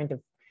what we're trying to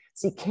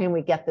see, can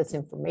we get this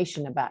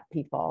information about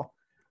people,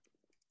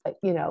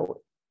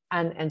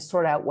 and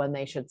sort out when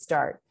they should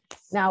start.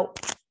 Now,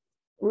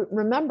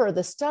 remember in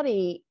the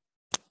study,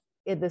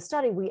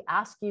 we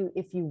ask you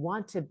if you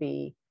want to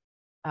be,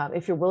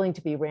 if you're willing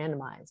to be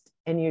randomized,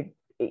 and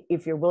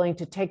if you're willing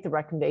to take the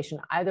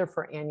recommendation either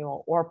for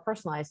annual or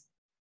personalized,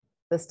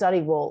 the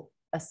study will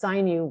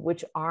assign you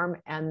which arm,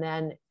 and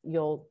then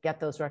you'll get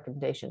those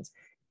recommendations.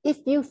 If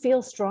you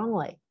feel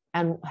strongly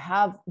and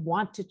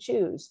want to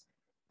choose,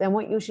 then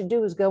what you should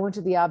do is go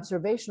into the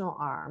observational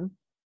arm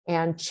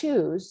and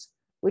choose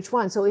which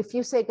one. So if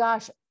you say,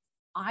 gosh,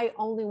 I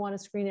only want to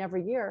screen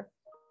every year,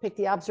 pick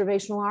the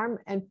observational arm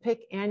and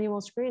pick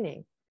annual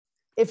screening.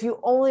 If you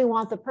only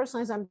want the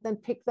personalized arm, then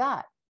pick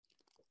that.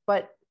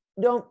 But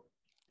don't,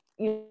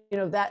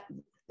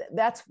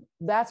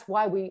 that's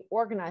why we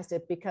organized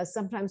it, because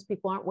sometimes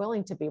people aren't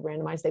willing to be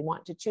randomized. They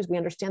want to choose. We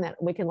understand that,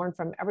 and we can learn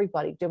from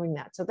everybody doing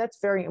that. So that's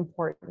very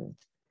important,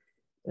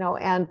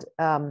 and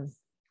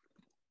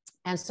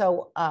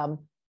so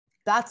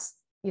that's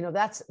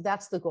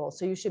the goal.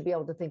 So you should be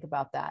able to think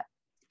about that.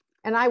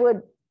 And I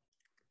would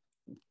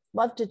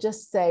love to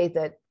just say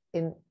that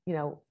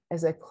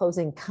as a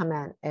closing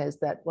comment, is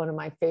that one of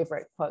my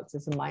favorite quotes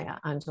is a Maya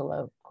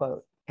Angelou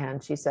quote.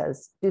 And she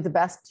says, do the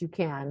best you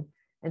can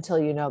until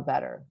you know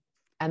better.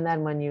 And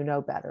then when you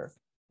know better,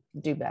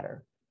 do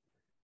better.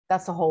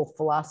 That's the whole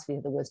philosophy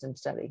of the wisdom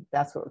study.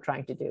 That's what we're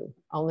trying to do.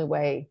 Only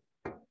way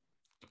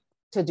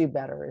to do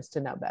better is to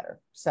know better.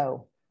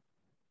 So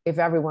if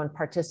everyone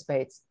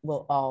participates,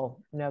 we'll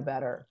all know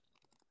better,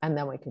 and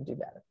then we can do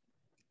better.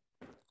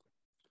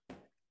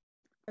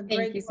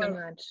 Thank you so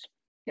much.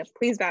 Yes,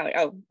 please, Valerie.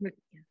 Oh,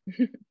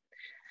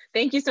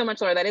 thank you so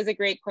much, Laura. That is a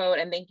great quote.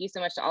 And thank you so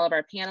much to all of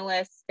our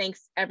panelists.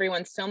 Thanks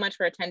everyone so much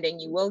for attending.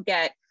 You will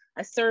get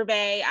a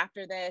survey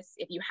after this.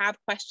 If you have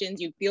questions,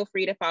 you feel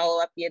free to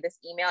follow up via this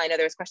email. I know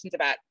there's questions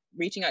about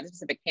reaching out to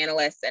specific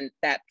panelists, and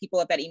that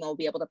people at that email will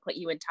be able to put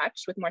you in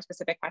touch with more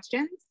specific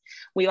questions.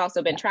 We've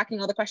also been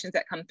tracking all the questions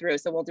that come through,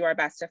 so we'll do our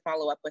best to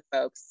follow up with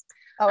folks.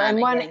 Oh, and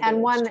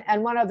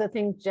one other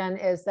thing, Jen,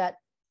 is that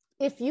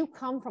if you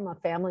come from a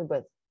family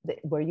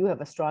where you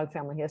have a strong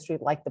family history,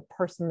 like the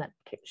person that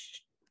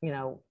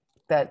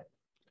that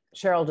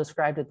Cheryl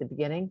described at the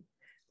beginning,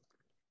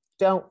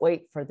 don't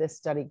wait for this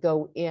study.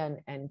 Go in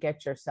and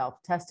get yourself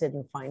tested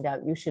and find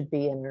out. You should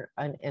be in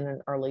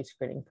an early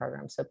screening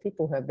program. So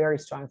people who have very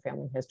strong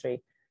family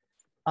history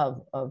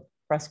of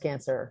breast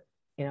cancer,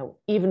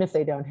 even if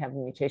they don't have a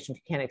mutation,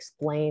 if you can't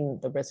explain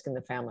the risk in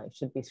the family,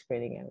 should be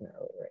screening at an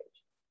earlier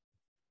age.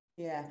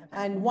 Yeah,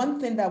 and one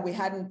thing that we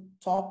hadn't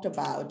talked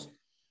about,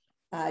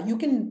 you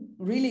can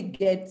really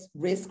get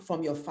risk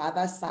from your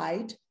father's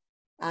side.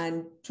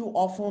 And too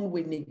often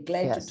we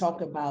neglect to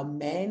talk about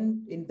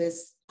men in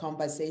these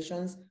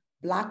conversations.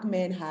 Black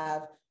men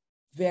have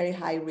very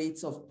high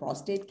rates of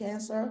prostate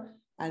cancer,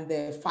 and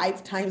they're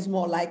 5 times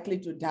more likely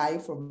to die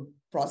from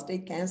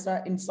prostate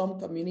cancer in some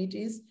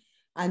communities.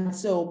 And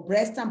so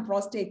breast and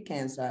prostate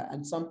cancer,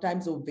 and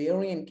sometimes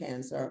ovarian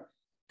cancer,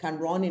 can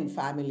run in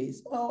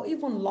families, or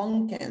even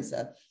lung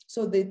cancer.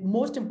 So the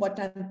most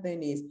important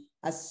thing is,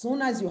 as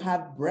soon as you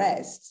have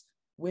breasts,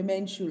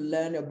 women should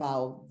learn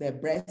about their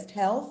breast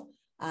health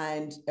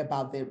and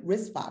about the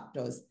risk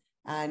factors.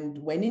 And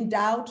when in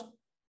doubt,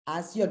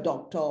 ask your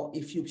doctor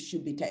if you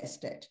should be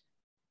tested,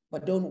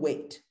 but don't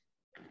wait.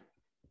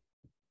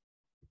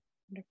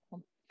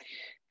 Wonderful.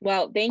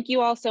 Well, thank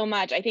you all so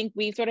much. I think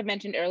we sort of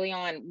mentioned early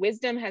on,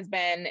 Wisdom has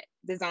been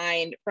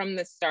designed from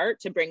the start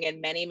to bring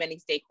in many, many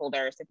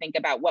stakeholders to think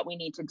about what we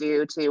need to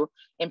do to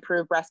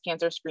improve breast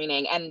cancer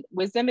screening. And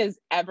Wisdom is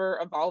ever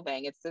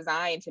evolving. It's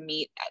designed to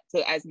meet,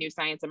 as new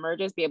science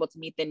emerges, be able to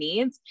meet the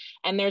needs.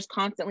 And there's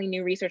constantly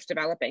new research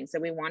developing.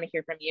 So we want to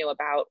hear from you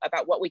about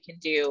what we can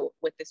do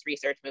with this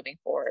research moving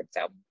forward.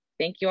 So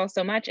thank you all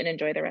so much and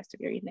enjoy the rest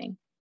of your evening.